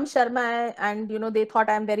मेरा नाम शर्मा है and you know they thought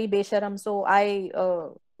I am very बेशरम, सो आई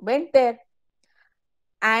वेंट देयर.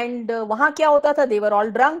 एंड वहां क्या होता था, दे वर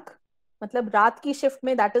ऑल ड्रंक. मतलब रात की शिफ्ट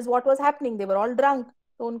में that is what was happening, they were all drunk.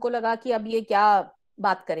 तो उनको लगा कि अब ये क्या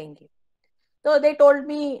बात करेंगे. तो दे टोल्ड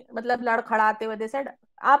मी, मतलब लड़खड़ाते हुए, दे सेड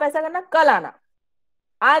आप ऐसा करना, कल आना,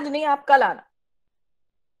 आज नहीं आप कल आना.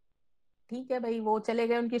 ठीक है भाई, वो चले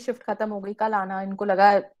गए, उनकी शिफ्ट खत्म हो गई, कल आना. इनको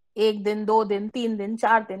लगा 1 दिन 2 दिन 3 दिन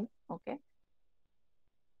 4 दिन. ओके.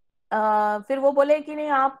 फिर वो बोले कि नहीं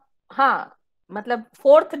आप, हाँ मतलब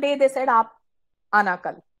 4th डे दे सेड आप आना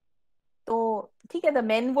कल. तो ठीक है, the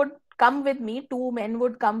main would come with me, 2 men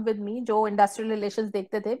would come with me जो इंडस्ट्रियल रिलेशंस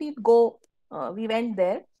देखते थे. We went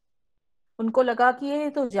there. उनको लगा कि ये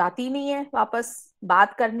तो जाती नहीं है, वापस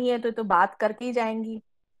बात करनी है तो बात करके ही जाएंगी.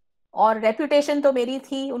 और रेपुटेशन तो मेरी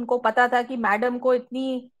थी, उनको पता था कि मैडम को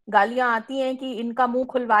इतनी गालियां आती हैं कि इनका मुंह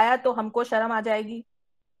खुलवाया तो हमको शर्म आ जाएगी.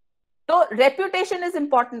 तो रेपुटेशन इज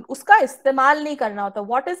इंपॉर्टेंट, उसका इस्तेमाल नहीं करना होता.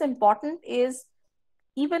 What is important is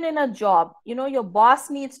even in a job, you know, your boss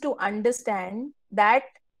needs to understand that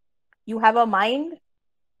you have a mind,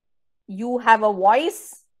 you have a voice,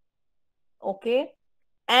 okay,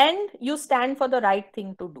 and you stand for the right thing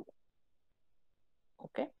to do.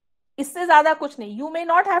 Okay, इससे ज्यादा कुछ नहीं. You may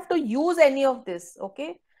not have to use any of this, okay,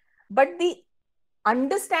 but the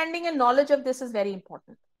understanding and knowledge of this is very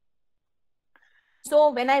important. So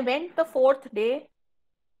when I went the 4th day,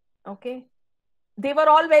 okay, they were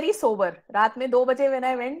all very sober. रात में 2 बजे when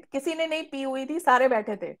I went, किसी ने नहीं P हुई थी, सारे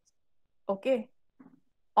बैठे थे. ओके.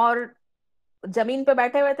 और जमीन पे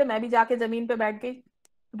बैठे हुए थे, मैं भी जाके जमीन पे बैठ गई.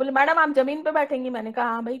 बोले मैडम आप जमीन पे बैठेंगी? मैंने कहा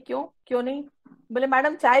हाँ भाई, क्यों नहीं? बोले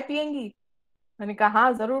मैडम चाय पियेंगी? मैंने कहा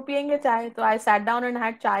हाँ जरूर पियेंगे चाय. तो I sat down and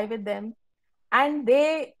had चाय with them and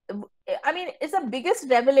they, I mean it's the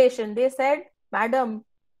biggest revelation. They said madam,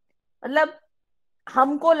 मतलब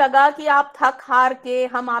हमको लगा कि आप थक हार के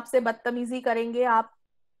हम आपसे बदतमीजी करेंगे, आप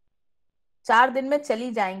 4 दिन में चली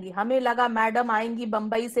जाएंगी. हमें लगा मैडम आएंगी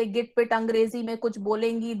बंबई से, गिट पिट अंग्रेजी में कुछ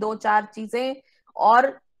बोलेंगी 2-4 चीजें और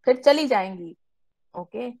फिर चली जाएंगी.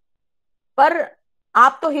 ओके. पर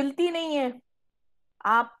आप तो हिलती नहीं है,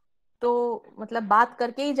 आप तो मतलब बात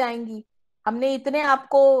करके ही जाएंगी. हमने इतने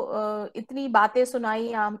आपको इतनी बातें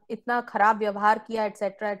सुनाई, इतना खराब व्यवहार किया,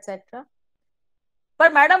 एटसेट्रा एटसेट्रा.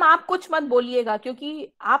 पर मैडम आप कुछ मत बोलिएगा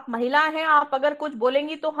क्योंकि आप महिला हैं, आप अगर कुछ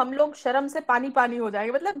बोलेंगी तो हम लोग शर्म से पानी पानी हो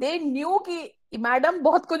जाएंगे. मतलब दे न्यू कि मैडम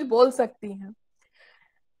बहुत कुछ बोल सकती हैं.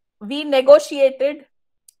 we negotiated.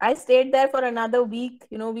 I stayed there for another week.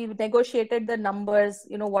 We negotiated the numbers,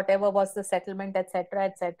 whatever was the settlement, etc.,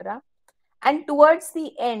 etc. And towards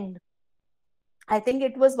the end, I think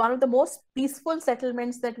it was one of the most peaceful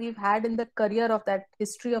settlements that we've had in the career of that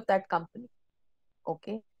history of that company.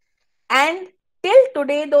 Okay. And till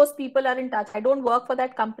today, those people are in touch. I don't work for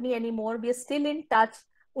that company anymore. We are still in touch.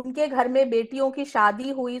 उनके घर में बेटियों की शादी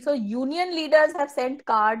हुई. So union leaders have sent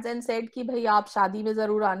cards and said कि भाई आप शादी में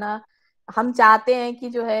जरूर आना. हम चाहते हैं कि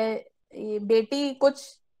जो है बेटी कुछ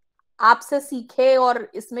आपसे सीखे और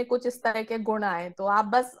इसमें कुछ इस तरह के गुण आए. तो आप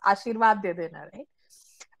बस आशीर्वाद दे देना. Right?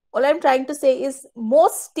 All I'm trying to say is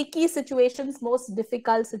most sticky situations, most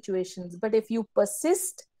difficult situations. But if you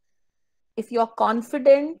persist, if you're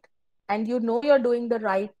confident and you know you're doing the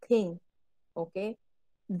right thing, okay,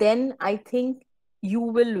 then I think you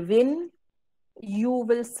will win, you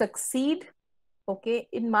will succeed. Okay,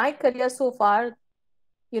 in my career so far,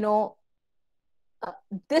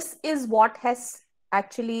 this is what has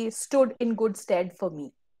actually stood in good stead for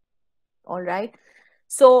me. All right.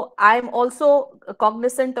 So I'm also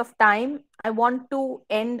cognizant of time. I want to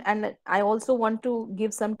end, and I also want to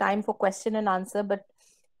give some time for question and answer, but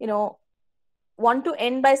want to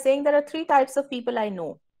end by saying there are 3 types of people I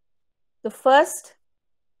know. The first,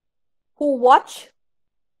 who watch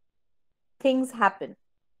things happen.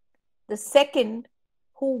 The second,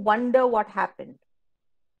 who wonder what happened.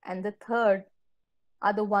 And the third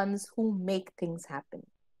are the ones who make things happen.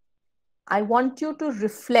 I want you to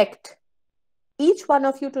reflect, each one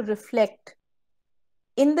of you to reflect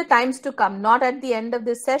in the times to come, not at the end of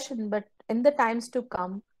this session, but in the times to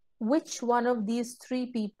come, which one of these 3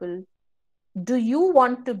 people do you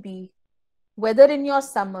want to be, whether in your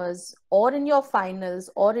summers or in your finals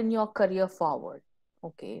or in your career forward.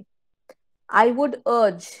 Okay. I would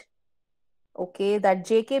urge, okay, that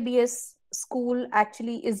JKBS school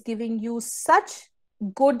actually is giving you such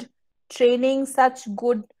good training, such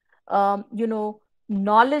good,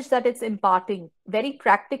 knowledge that it's imparting, very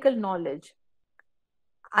practical knowledge.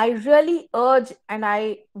 I really urge, and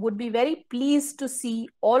I would be very pleased to see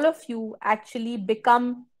all of you actually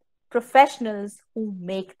become professionals who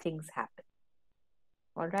make things happen.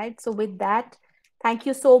 All right. So with that, thank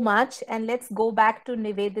you so much. And let's go back to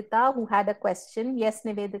Nivedita, who had a question. Yes,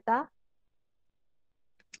 Nivedita.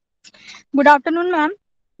 Good afternoon, ma'am.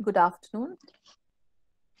 Good afternoon.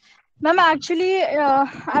 Ma'am, actually,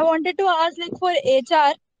 I wanted to ask, like, for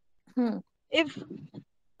HR, if,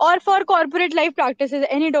 or for corporate life practices,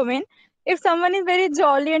 any domain, if someone is very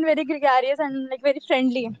jolly and very gregarious and like very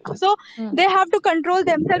friendly, so they have to control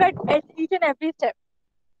themselves at each and every step.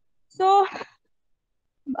 So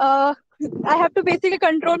I have to basically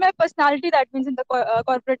control my personality. That means in the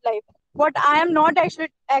corporate life, what I am not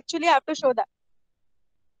actually have to show that.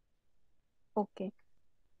 Okay.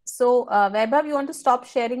 So Vaibhav, you want to stop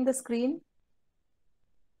sharing the screen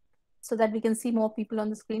so that we can see more people on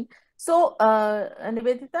the screen? So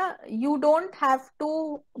Nivedita, you don't have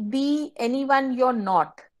to be anyone you're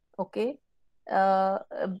not. Okay.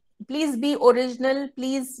 Please be original.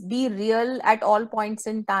 Please be real at all points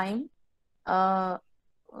in time.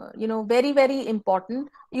 Very, very important.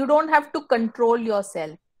 You don't have to control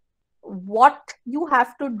yourself. What you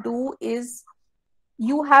have to do is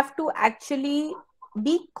you have to actually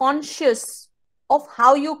be conscious of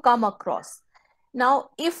how you come across. Now,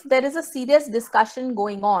 if there is a serious discussion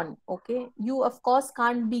going on, okay, you of course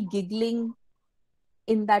can't be giggling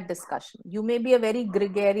in that discussion. You may be a very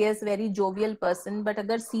gregarious, very jovial person, but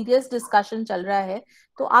अगर serious discussion चल रहा है,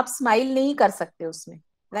 तो आप smile नहीं कर सकते उसमें,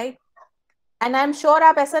 right? And I'm sure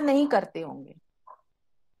आप ऐसा नहीं करते होंगे.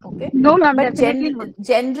 Okay. No, ma'am. But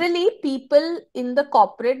generally, people in the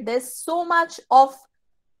corporate, there's so much of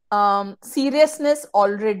seriousness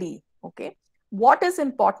already. Okay. What is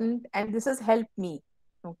important, and this has helped me,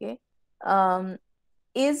 okay,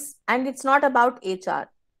 is, and it's not about HR.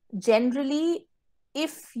 Generally,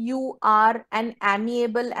 if you are an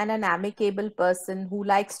amiable and an amicable person who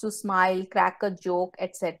likes to smile, crack a joke,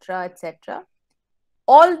 etc., etc.,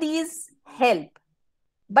 all these help.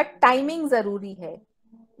 But timing जरूरी है.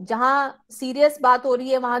 जहां serious बात हो रही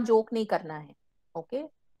है वहां joke नहीं करना है. Okay.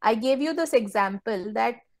 I gave you this example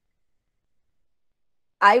that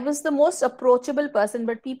I was the most approachable person,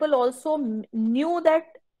 but people also knew that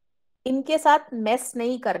इनके साथ mess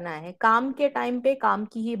नहीं करना है. काम के time पे काम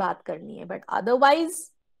की ही बात करनी है. But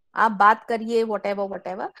otherwise, आप बात करिए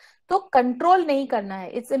whatever. तो control नहीं करना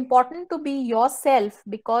है. It's important to be yourself,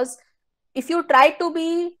 because if you try to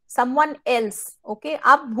be someone else, okay,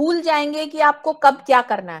 आप भूल जाएंगे कि आपको कब क्या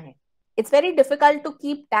करना है. It's very difficult to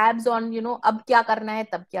keep tabs on, अब क्या करना है,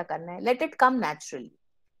 तब क्या करना है. Let it come naturally.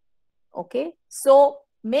 Okay. So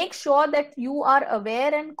make sure that you are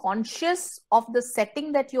aware and conscious of the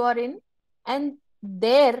setting that you are in, and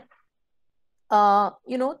there,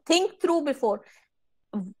 think through before.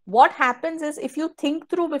 What happens is, if you think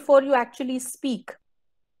through before you actually speak,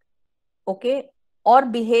 okay, or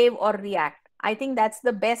behave or react, I think that's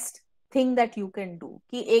the best thing that you can do.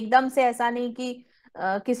 कि एकदम से ऐसा नहीं कि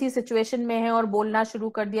किसी situation में है और बोलना शुरू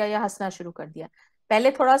कर दिया या हंसना शुरू कर दिया.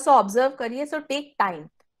 पहले थोड़ा सा ऑब्जर्व करिए. So take time.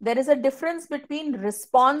 There is a difference between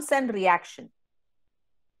response and reaction,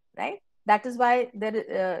 right? That is why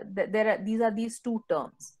these are these two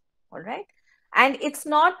terms. All right. And it's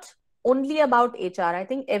not only about HR. I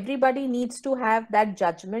think everybody needs to have that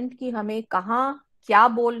judgment कि हमें कहाँ क्या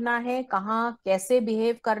बोलना है, कहाँ कैसे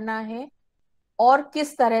behave करना है, और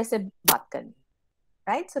किस तरह से बात करनी.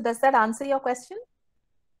 Right? So does that answer your question?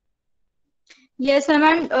 Yes,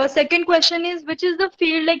 ma'am. Second question is, which is the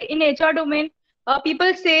field, like in HR domain,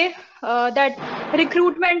 people say that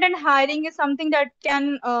recruitment and hiring is something that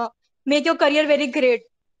can make your career very great.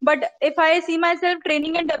 But if I see myself,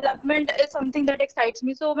 training and development is something that excites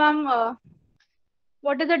me. So, ma'am,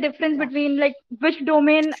 what is the difference between, like, which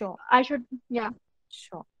domain I should? Yeah.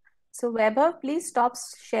 Sure. So Weber, please stop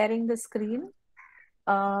sharing the screen.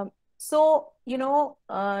 So,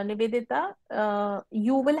 Nivedita,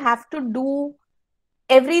 you will have to do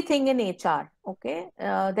everything in HR. Okay.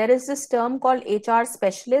 There is this term called HR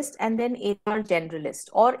specialist and then HR generalist,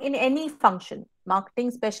 or in any function,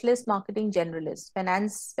 marketing specialist, marketing generalist,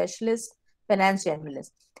 finance specialist, finance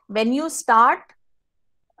generalist. When you start,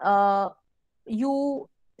 you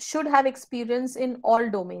should have experience in all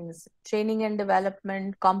domains: training and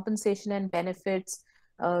development, compensation and benefits,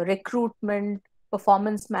 recruitment,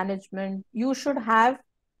 performance management. You should have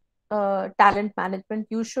talent management.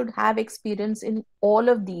 You should have experience in all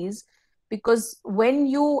of these, because when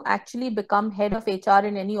you actually become head of HR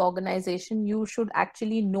in any organization, you should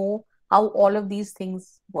actually know how all of these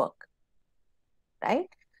things work, right?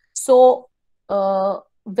 So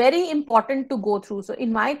very important to go through. So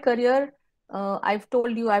in my career, I've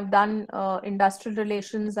told you I've done industrial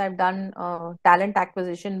relations, I've done talent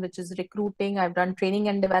acquisition, which is recruiting, I've done training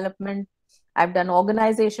and development, I've done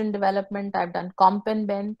organization development, I've done comp and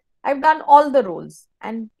ben, I've done all the roles,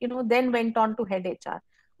 and then went on to head HR.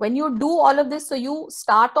 When you do all of this, so you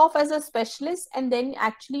start off as a specialist and then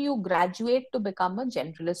actually you graduate to become a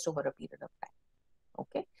generalist over a period of time.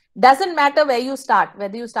 Okay. Doesn't matter where you start,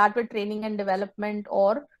 whether you start with training and development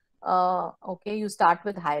or okay, you start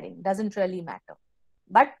with hiring, doesn't really matter.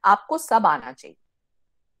 But आपको सब आना चाहिए.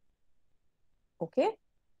 Okay?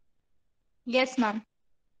 Yes, ma'am.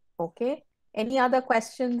 Okay. Any other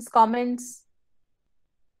questions, comments?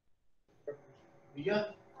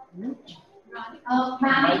 Ma'am.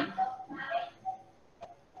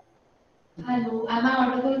 Hello, am I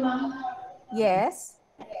audible, ma'am? Yes.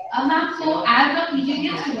 Ma'am, so as a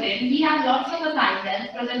PGDM student, we have lots of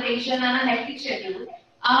assignments, presentation, and a hectic schedule.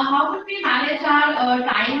 How would we manage our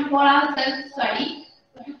time for our self-study?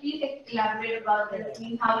 Could you please elaborate about this? I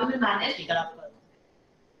mean, how will we manage?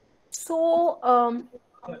 So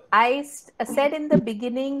I said in the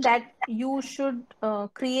beginning that you should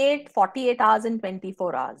create 48 hours and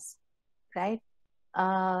 24 hours, right?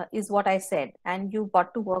 Is what I said. And you've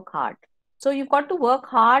got to work hard. So you've got to work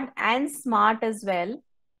hard and smart as well.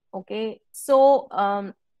 Okay.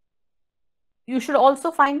 So you should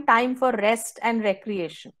also find time for rest and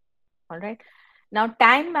recreation. All right. Now,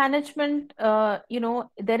 time management,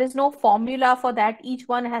 there is no formula for that. Each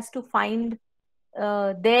one has to find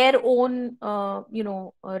their own,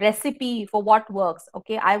 recipe for what works.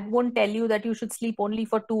 Okay. I won't tell you that you should sleep only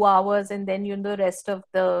for 2 hours and then, the rest of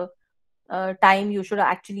the time you should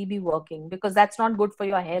actually be working, because that's not good for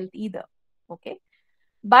your health either. Okay.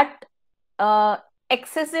 But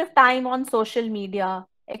excessive time on social media,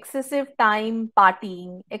 excessive time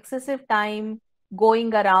partying, excessive time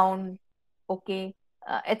going around, okay,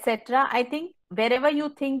 etc. I think wherever you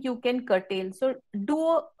think you can curtail. So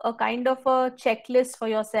do a kind of a checklist for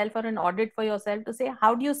yourself or an audit for yourself to say,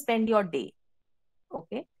 how do you spend your day?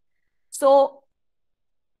 Okay. So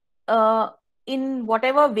in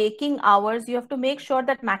whatever waking hours, you have to make sure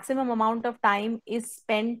that maximum amount of time is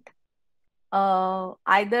spent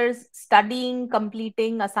either studying,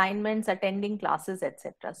 completing assignments, attending classes,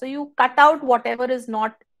 etc. So you cut out whatever is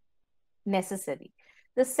not necessary.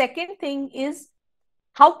 The second thing is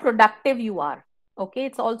how productive you are. Okay,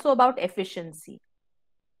 it's also about efficiency.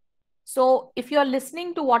 So if you're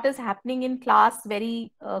listening to what is happening in class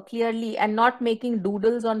very clearly and not making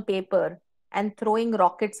doodles on paper and throwing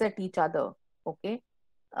rockets at each other, okay,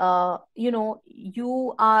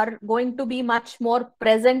 you are going to be much more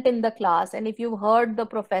present in the class. And if you've heard the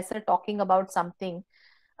professor talking about something,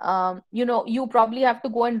 you probably have to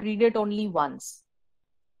go and read it only once.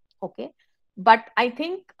 Okay. But I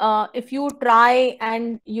think if you try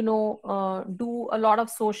and do a lot of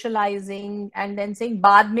socializing and then saying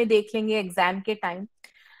बाद में देख लेंगे exam के time,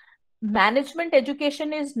 management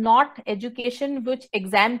education is not education which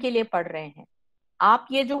exam के लिए पढ़ रहे हैं. आप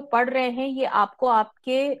ये जो पढ़ रहे हैं ये आपको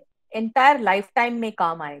आपके एंटायर लाइफ टाइम में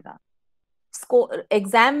काम आएगा.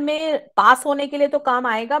 एग्जाम में पास होने के लिए तो काम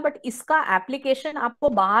आएगा, बट इसका एप्लीकेशन आपको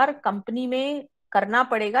बाहर कंपनी में करना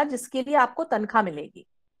पड़ेगा जिसके लिए आपको तनख्वाह मिलेगी.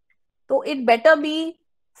 तो it better be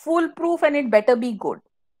full proof and it better be good.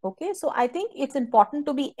 Okay, so I think it's important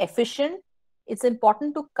to be efficient. It's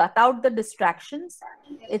important to cut out the distractions.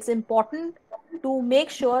 It's important to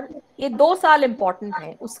make sure ये 2 साल important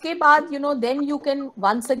है. उसके बाद then you can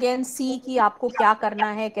once again see कि आपको क्या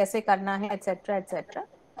करना है, कैसे करना है, etc. etc.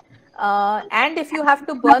 And if you have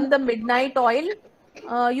to burn the midnight oil,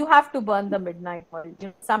 you have to burn the midnight oil.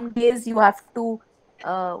 Some days you have to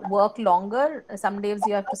work longer. Some days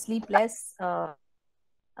you have to sleep less.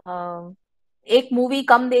 एक movie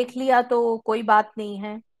कम देख लिया तो कोई बात नहीं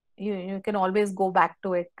है. You can always go back to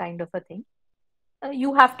it, kind of a thing.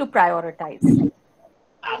 You have to prioritize.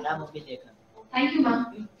 Thank you,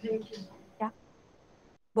 ma'am. Yeah.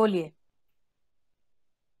 बोलिए.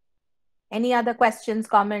 Any other questions,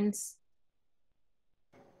 comments?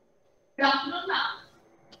 Good afternoon, ma'am.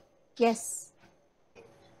 Yes.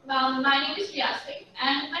 My name is Priyasri,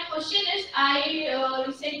 and my question is, I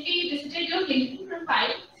recently visited your LinkedIn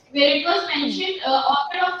profile where it was mentioned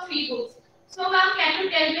author of 3 books. So, ma'am, can you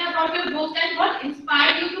tell me about your books and what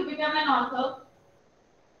inspired you to become an author?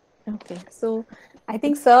 Okay, so I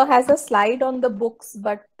think sir has a slide on the books,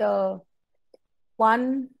 but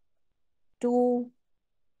 1, 2,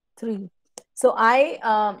 3. So I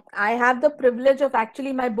have the privilege of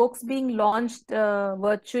actually my books being launched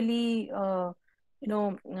virtually,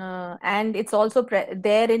 and it's also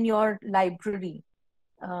there in your library.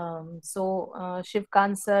 So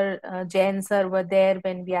Shivkant sir, Jain sir were there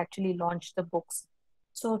when we actually launched the books.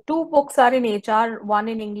 So 2 books are in HR, one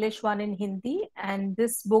in English, one in Hindi, and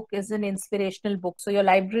this book is an inspirational book. So your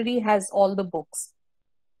library has all the books.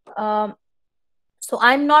 So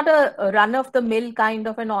I'm not a run-of-the-mill kind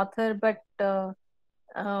of an author, but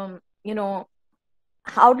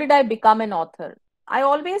how did I become an author? I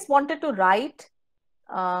always wanted to write,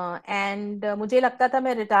 and मुझे लगता था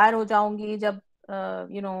मैं retire हो जाऊंगी जब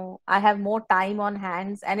I have more time on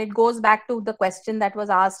hands, and it goes back to the question that was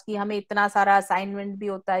asked कि हमें इतना सारा assignment भी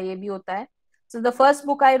होता है, ये भी होता है. So the first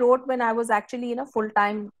book I wrote when I was actually in a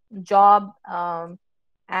full-time job,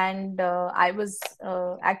 and I was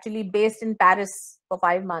actually based in Paris for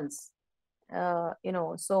 5 months.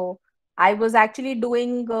 So I was actually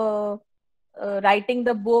doing writing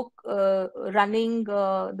the book, running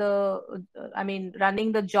the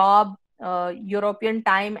job, European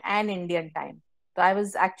time and Indian time. So I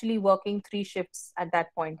was actually working 3 shifts at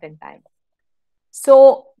that point in time.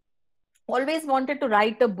 So always wanted to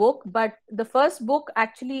write a book, but the first book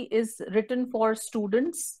actually is written for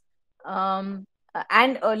students and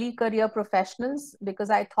early career professionals, because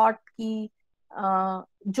I thought कि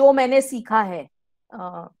जो मैंने सीखा है,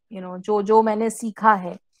 जो मैंने सीखा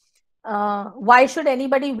है, why should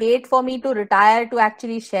anybody wait for me to retire to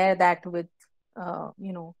actually share that with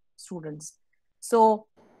students? So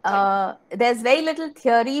there's very little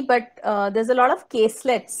theory, but there's a lot of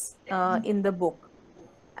caselets in the book,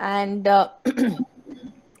 and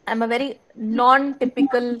I'm a very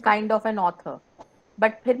non-typical kind of an author.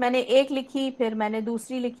 But फिर मैंने एक लिखी, फिर मैंने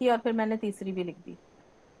दूसरी लिखी, और फिर मैंने तीसरी भी लिख दी.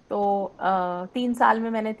 तो 3 साल में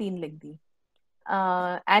मैंने 3 लिख दी.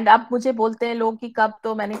 एंड अब मुझे बोलते हैं लोग कि कब,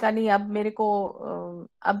 तो मैंने कहा नहीं, अब मेरे को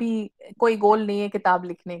अभी कोई गोल नहीं है किताब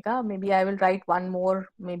लिखने का. May B I will write 1 more,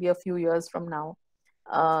 may be a few years from now.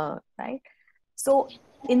 Right? So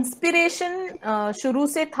inspiration शुरू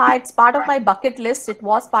से था. It's part of my bucket list. It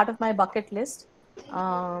was part of my bucket list.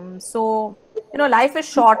 So life is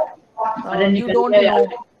short, you don't know.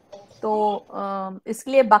 तो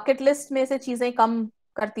इसलिए bucket list में से चीजें कम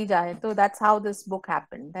करती जाए. तो that's how this book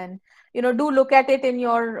happened. And do look at it in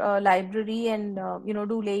your library, and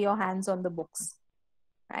do lay your hands on the books.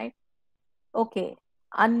 Right? Okay,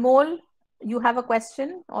 Anmol, you have a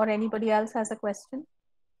question, or anybody else has a question?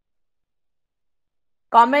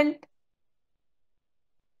 Comment?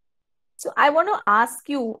 So I want to ask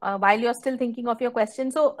you, while you're still thinking of your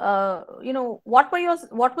question, so what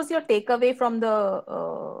was your takeaway from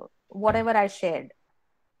the whatever I shared?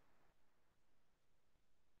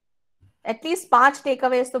 At least 5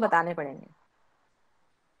 takeaways तो बताने पड़ेंगे,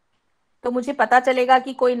 तो मुझे पता चलेगा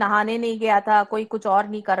कि कोई नहाने नहीं गया था, कोई कुछ और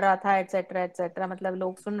नहीं कर रहा था, एटसेट्रा एटसेट्रा. मतलब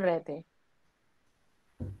लोग सुन रहे थे.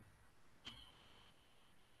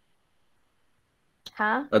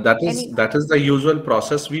 हाँ, that is the usual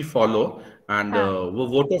process we follow, and वो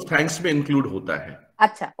vote of thanks में include होता है.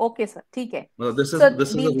 अच्छा, okay sir, ठीक है. This is So a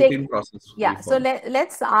routine process. Yeah, so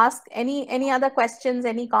let's ask any other questions,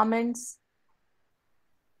 any comments.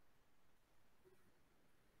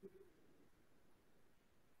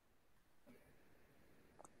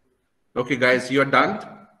 Okay, guys, you are done.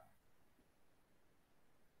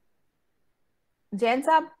 Jain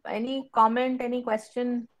Saab, any comment, any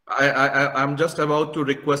question? I'm just about to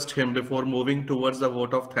request him before moving towards the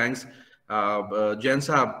vote of thanks. Jain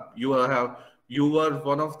Saab, you were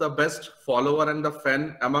one of the best follower and the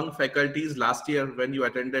fan among faculties last year when you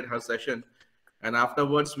attended her session, and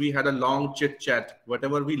afterwards we had a long chit chat.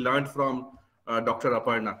 Whatever we learned from Dr.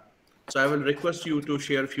 Aparna. So I will request you to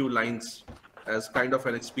share a few lines as kind of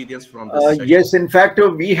an experience from this session. Yes, in fact,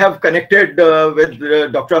 we have connected with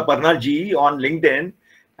Dr. Aparna ji on LinkedIn,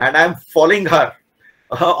 and I'm following her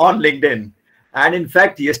on LinkedIn. And in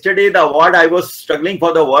fact, yesterday, the award, I was struggling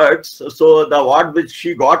for the words. So the award which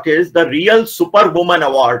she got is the Real Superwoman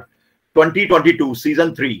Award 2022,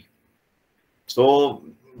 Season 3. So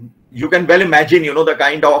you can well imagine, you know, the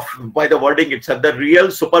kind of, by the wording itself, the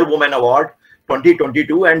Real Superwoman Award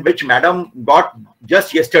 2022, and which Madam got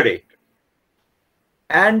just yesterday.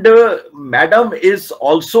 And Madam is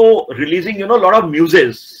also releasing, you know, a lot of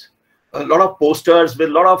muses, a lot of posters with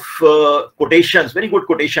a lot of quotations, very good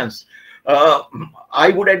quotations. I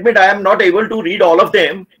would admit I am not able to read all of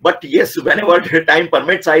them, but yes, whenever time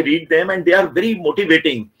permits, I read them, and they are very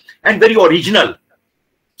motivating and very original.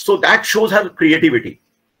 So that shows her creativity.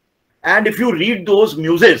 And if you read those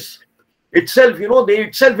muses itself, you know, they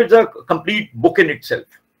itself is a complete book in itself.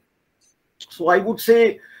 So I would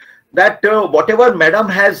say that whatever Madam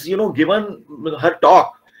has, you know, given her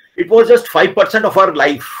talk, it was just 5% of her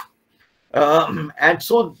life. And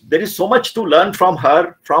so there is so much to learn from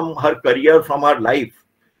her career, from her life.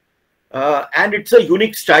 And it's a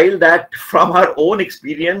unique style that from her own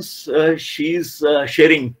experience, she's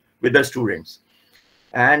sharing with the students.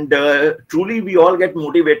 And truly, we all get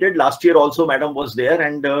motivated. Last year also, Madam was there,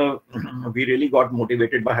 and we really got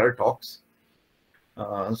motivated by her talks.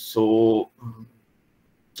 So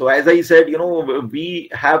as I said, you know, we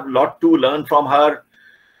have a lot to learn from her.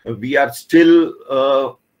 We are still,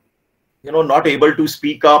 you know, not able to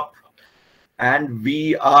speak up, and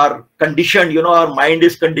we are conditioned, you know, our mind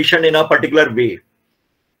is conditioned in a particular way.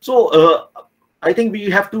 So I think we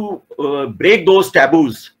have to break those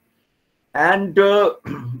taboos and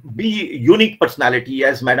be unique personality,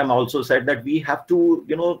 as Madam also said, that we have to,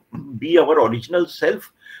 you know, be our original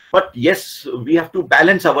self. But yes, we have to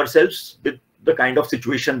balance ourselves with the kind of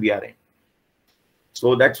situation we are in.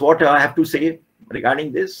 So that's what I have to say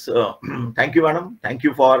regarding this. Thank you, Madam. Thank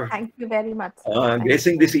you for very much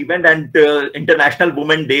gracing this event. And International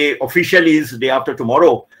Women Day officially is day after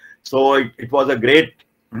tomorrow. So it was a great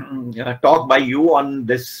talk by you on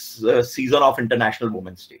this season of International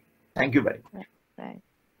Women's Day. Thank you very much. Right.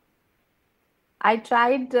 I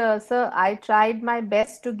tried, sir, I tried my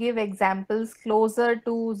best to give examples closer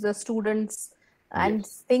to the students and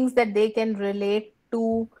things that they can relate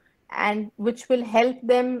to, and which will help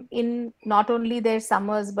them in not only their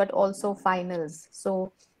summers but also finals.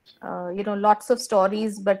 So you know, lots of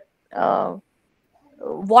stories, but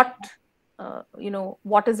what you know,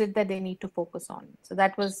 what is it that they need to focus on? So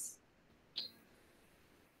that was,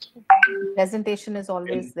 presentation is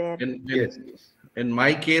always there. In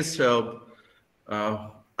my case, I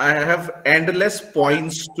have endless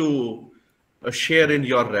points to share in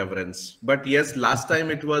your reverence. But yes, last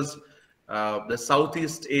time it was the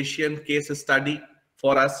Southeast Asian case study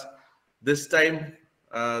for us. This time,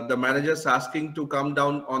 the managers asking to come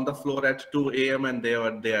down on the floor at 2 a.m. and they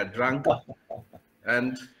are drunk.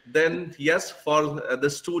 And then, yes, for the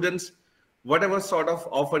students, whatever sort of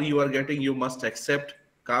offer you are getting, you must accept.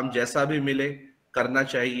 काम जैसा भी मिले करना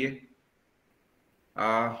चाहिए.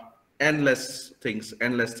 Endless things,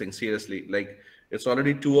 seriously. Like, it's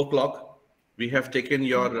already 2 o'clock. We have taken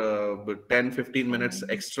your 10-15 minutes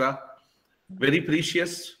extra. Very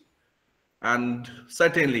precious. And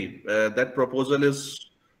certainly that proposal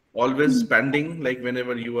is always pending, like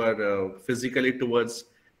whenever you are physically towards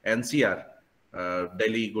NCR,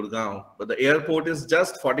 Delhi, Gurugram. But the airport is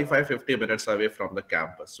just 45-50 minutes away from the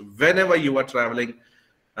campus. So whenever you are traveling,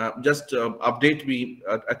 just update me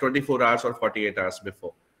 24 hours or 48 hours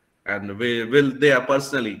before. And we will there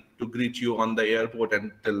personally to greet you on the airport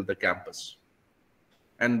and till the campus.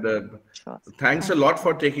 And thanks a lot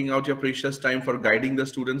for taking out your precious time for guiding the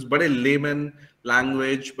students. बड़े layman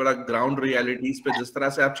language, बड़ा ground realities पे जिस तरह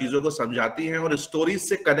से आप चीजों को समझाती हैं और stories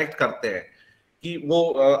से connect करते हैं कि वो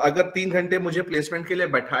अगर 3 घंटे मुझे placement के लिए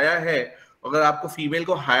बैठाया है अगर आपको फीमेल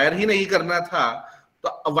को हायर ही नहीं करना था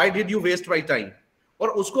तो why did you waste my time? और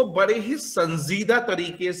उसको बड़े ही संजीदा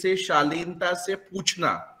तरीके से, शालीनता से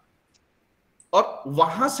पूछना, और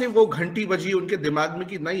वहां से वो घंटी बजी उनके दिमाग में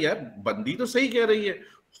कि नहीं यार, बंदी तो सही कह रही है,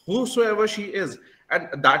 whosoever she is.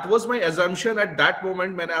 And that was my assumption at that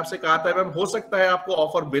moment. मैंने आपसे कहा था मैम हो सकता है आपको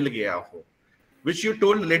ऑफर मिल गया हो, which you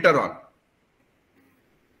told later on.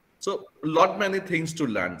 So lot many things to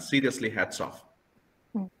learn. Seriously, hats off.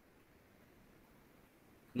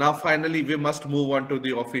 Now finally we must move on to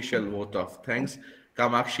the official vote of thanks.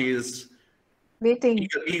 Kamakshi is waiting,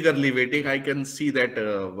 eagerly waiting. I can see that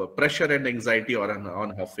pressure and anxiety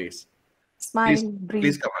on her face. Smile,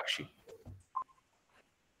 please Kamakshi.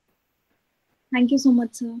 Thank you so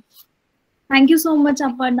much, sir. Thank you so much,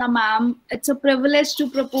 Aparna ma'am. It's a privilege to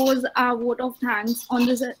propose our vote of thanks on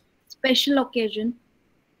this special occasion.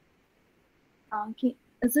 Okay,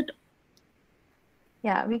 is it?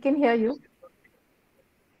 Yeah, we can hear you.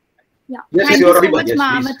 Yeah, yes, thank you so much, yes,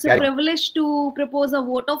 ma'am. Please, it's a privilege to propose a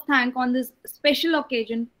vote of thanks on this special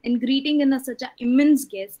occasion in greeting in such an immense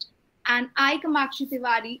guest. And I, Kamakshi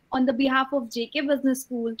Tiwari, on the behalf of JK Business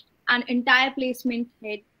School and entire placement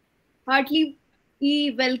head, heartily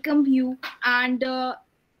we welcome you and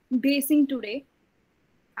basing today.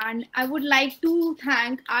 And I would like to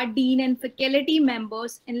thank our dean and faculty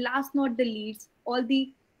members, and last not the least, all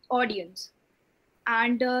the audience.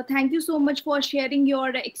 And thank you so much for sharing your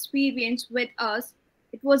experience with us.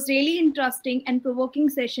 It was really interesting and provoking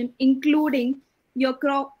session, including your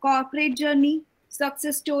corporate journey,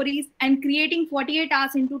 success stories, and creating 48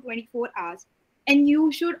 hours into 24 hours. And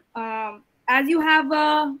you should, as you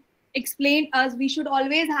have explained us, we should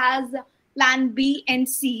always have plan B and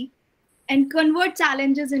C and convert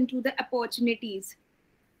challenges into the opportunities.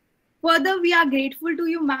 Further, we are grateful to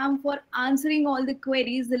you, ma'am, for answering all the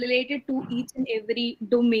queries related to each and every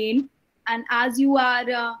domain. And as you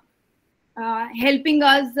are helping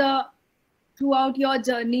us throughout your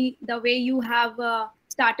journey, the way you have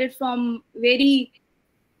started from very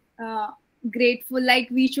grateful, like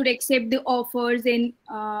we should accept the offers and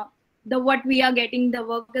the what we are getting, the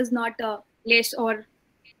work is not less or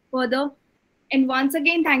further. And once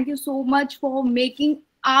again, thank you so much for making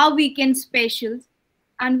our weekend specials.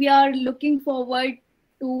 And we are looking forward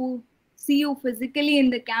to see you physically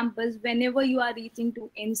in the campus whenever you are reaching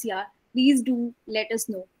to NCR. Please do let us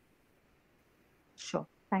know. Sure.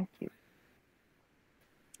 Thank you.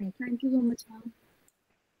 Thank you so much, ma'am.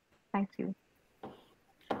 Thank you.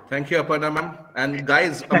 Thank you, Aparna ma'am. And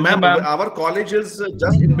guys, ma'am, our college is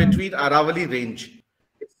just in between Aravali range.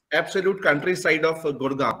 It's absolute countryside of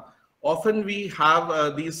Gurugram. Often we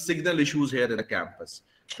have these signal issues here in the campus,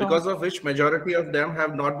 because of which majority of them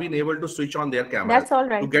have not been able to switch on their cameras. That's all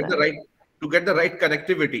right, to get the right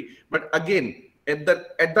connectivity. But again, at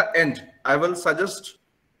the end, I will suggest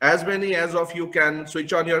as many as of you can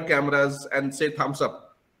switch on your cameras and say thumbs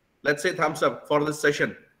up. Let's say thumbs up for this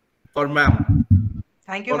session for ma'am.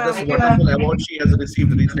 Thank you, for ma'am. this wonderful award she has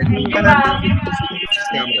received recently. Thank you, ma'am.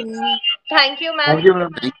 Thank you, ma'am. Thank you, ma'am.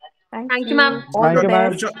 Thank you, ma'am. All the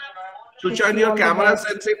best. Switch on your cameras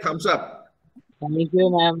and say thumbs up. Thank you,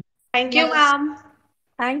 ma'am. Thank you, ma'am.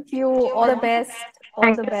 Thank you. All the best.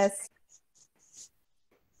 All the best.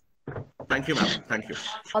 Thank you, ma'am. Thank you.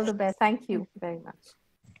 All the best. Thank you very much.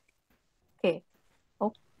 Okay.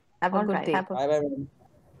 Oh, have a good day. Bye, bye, ma'am.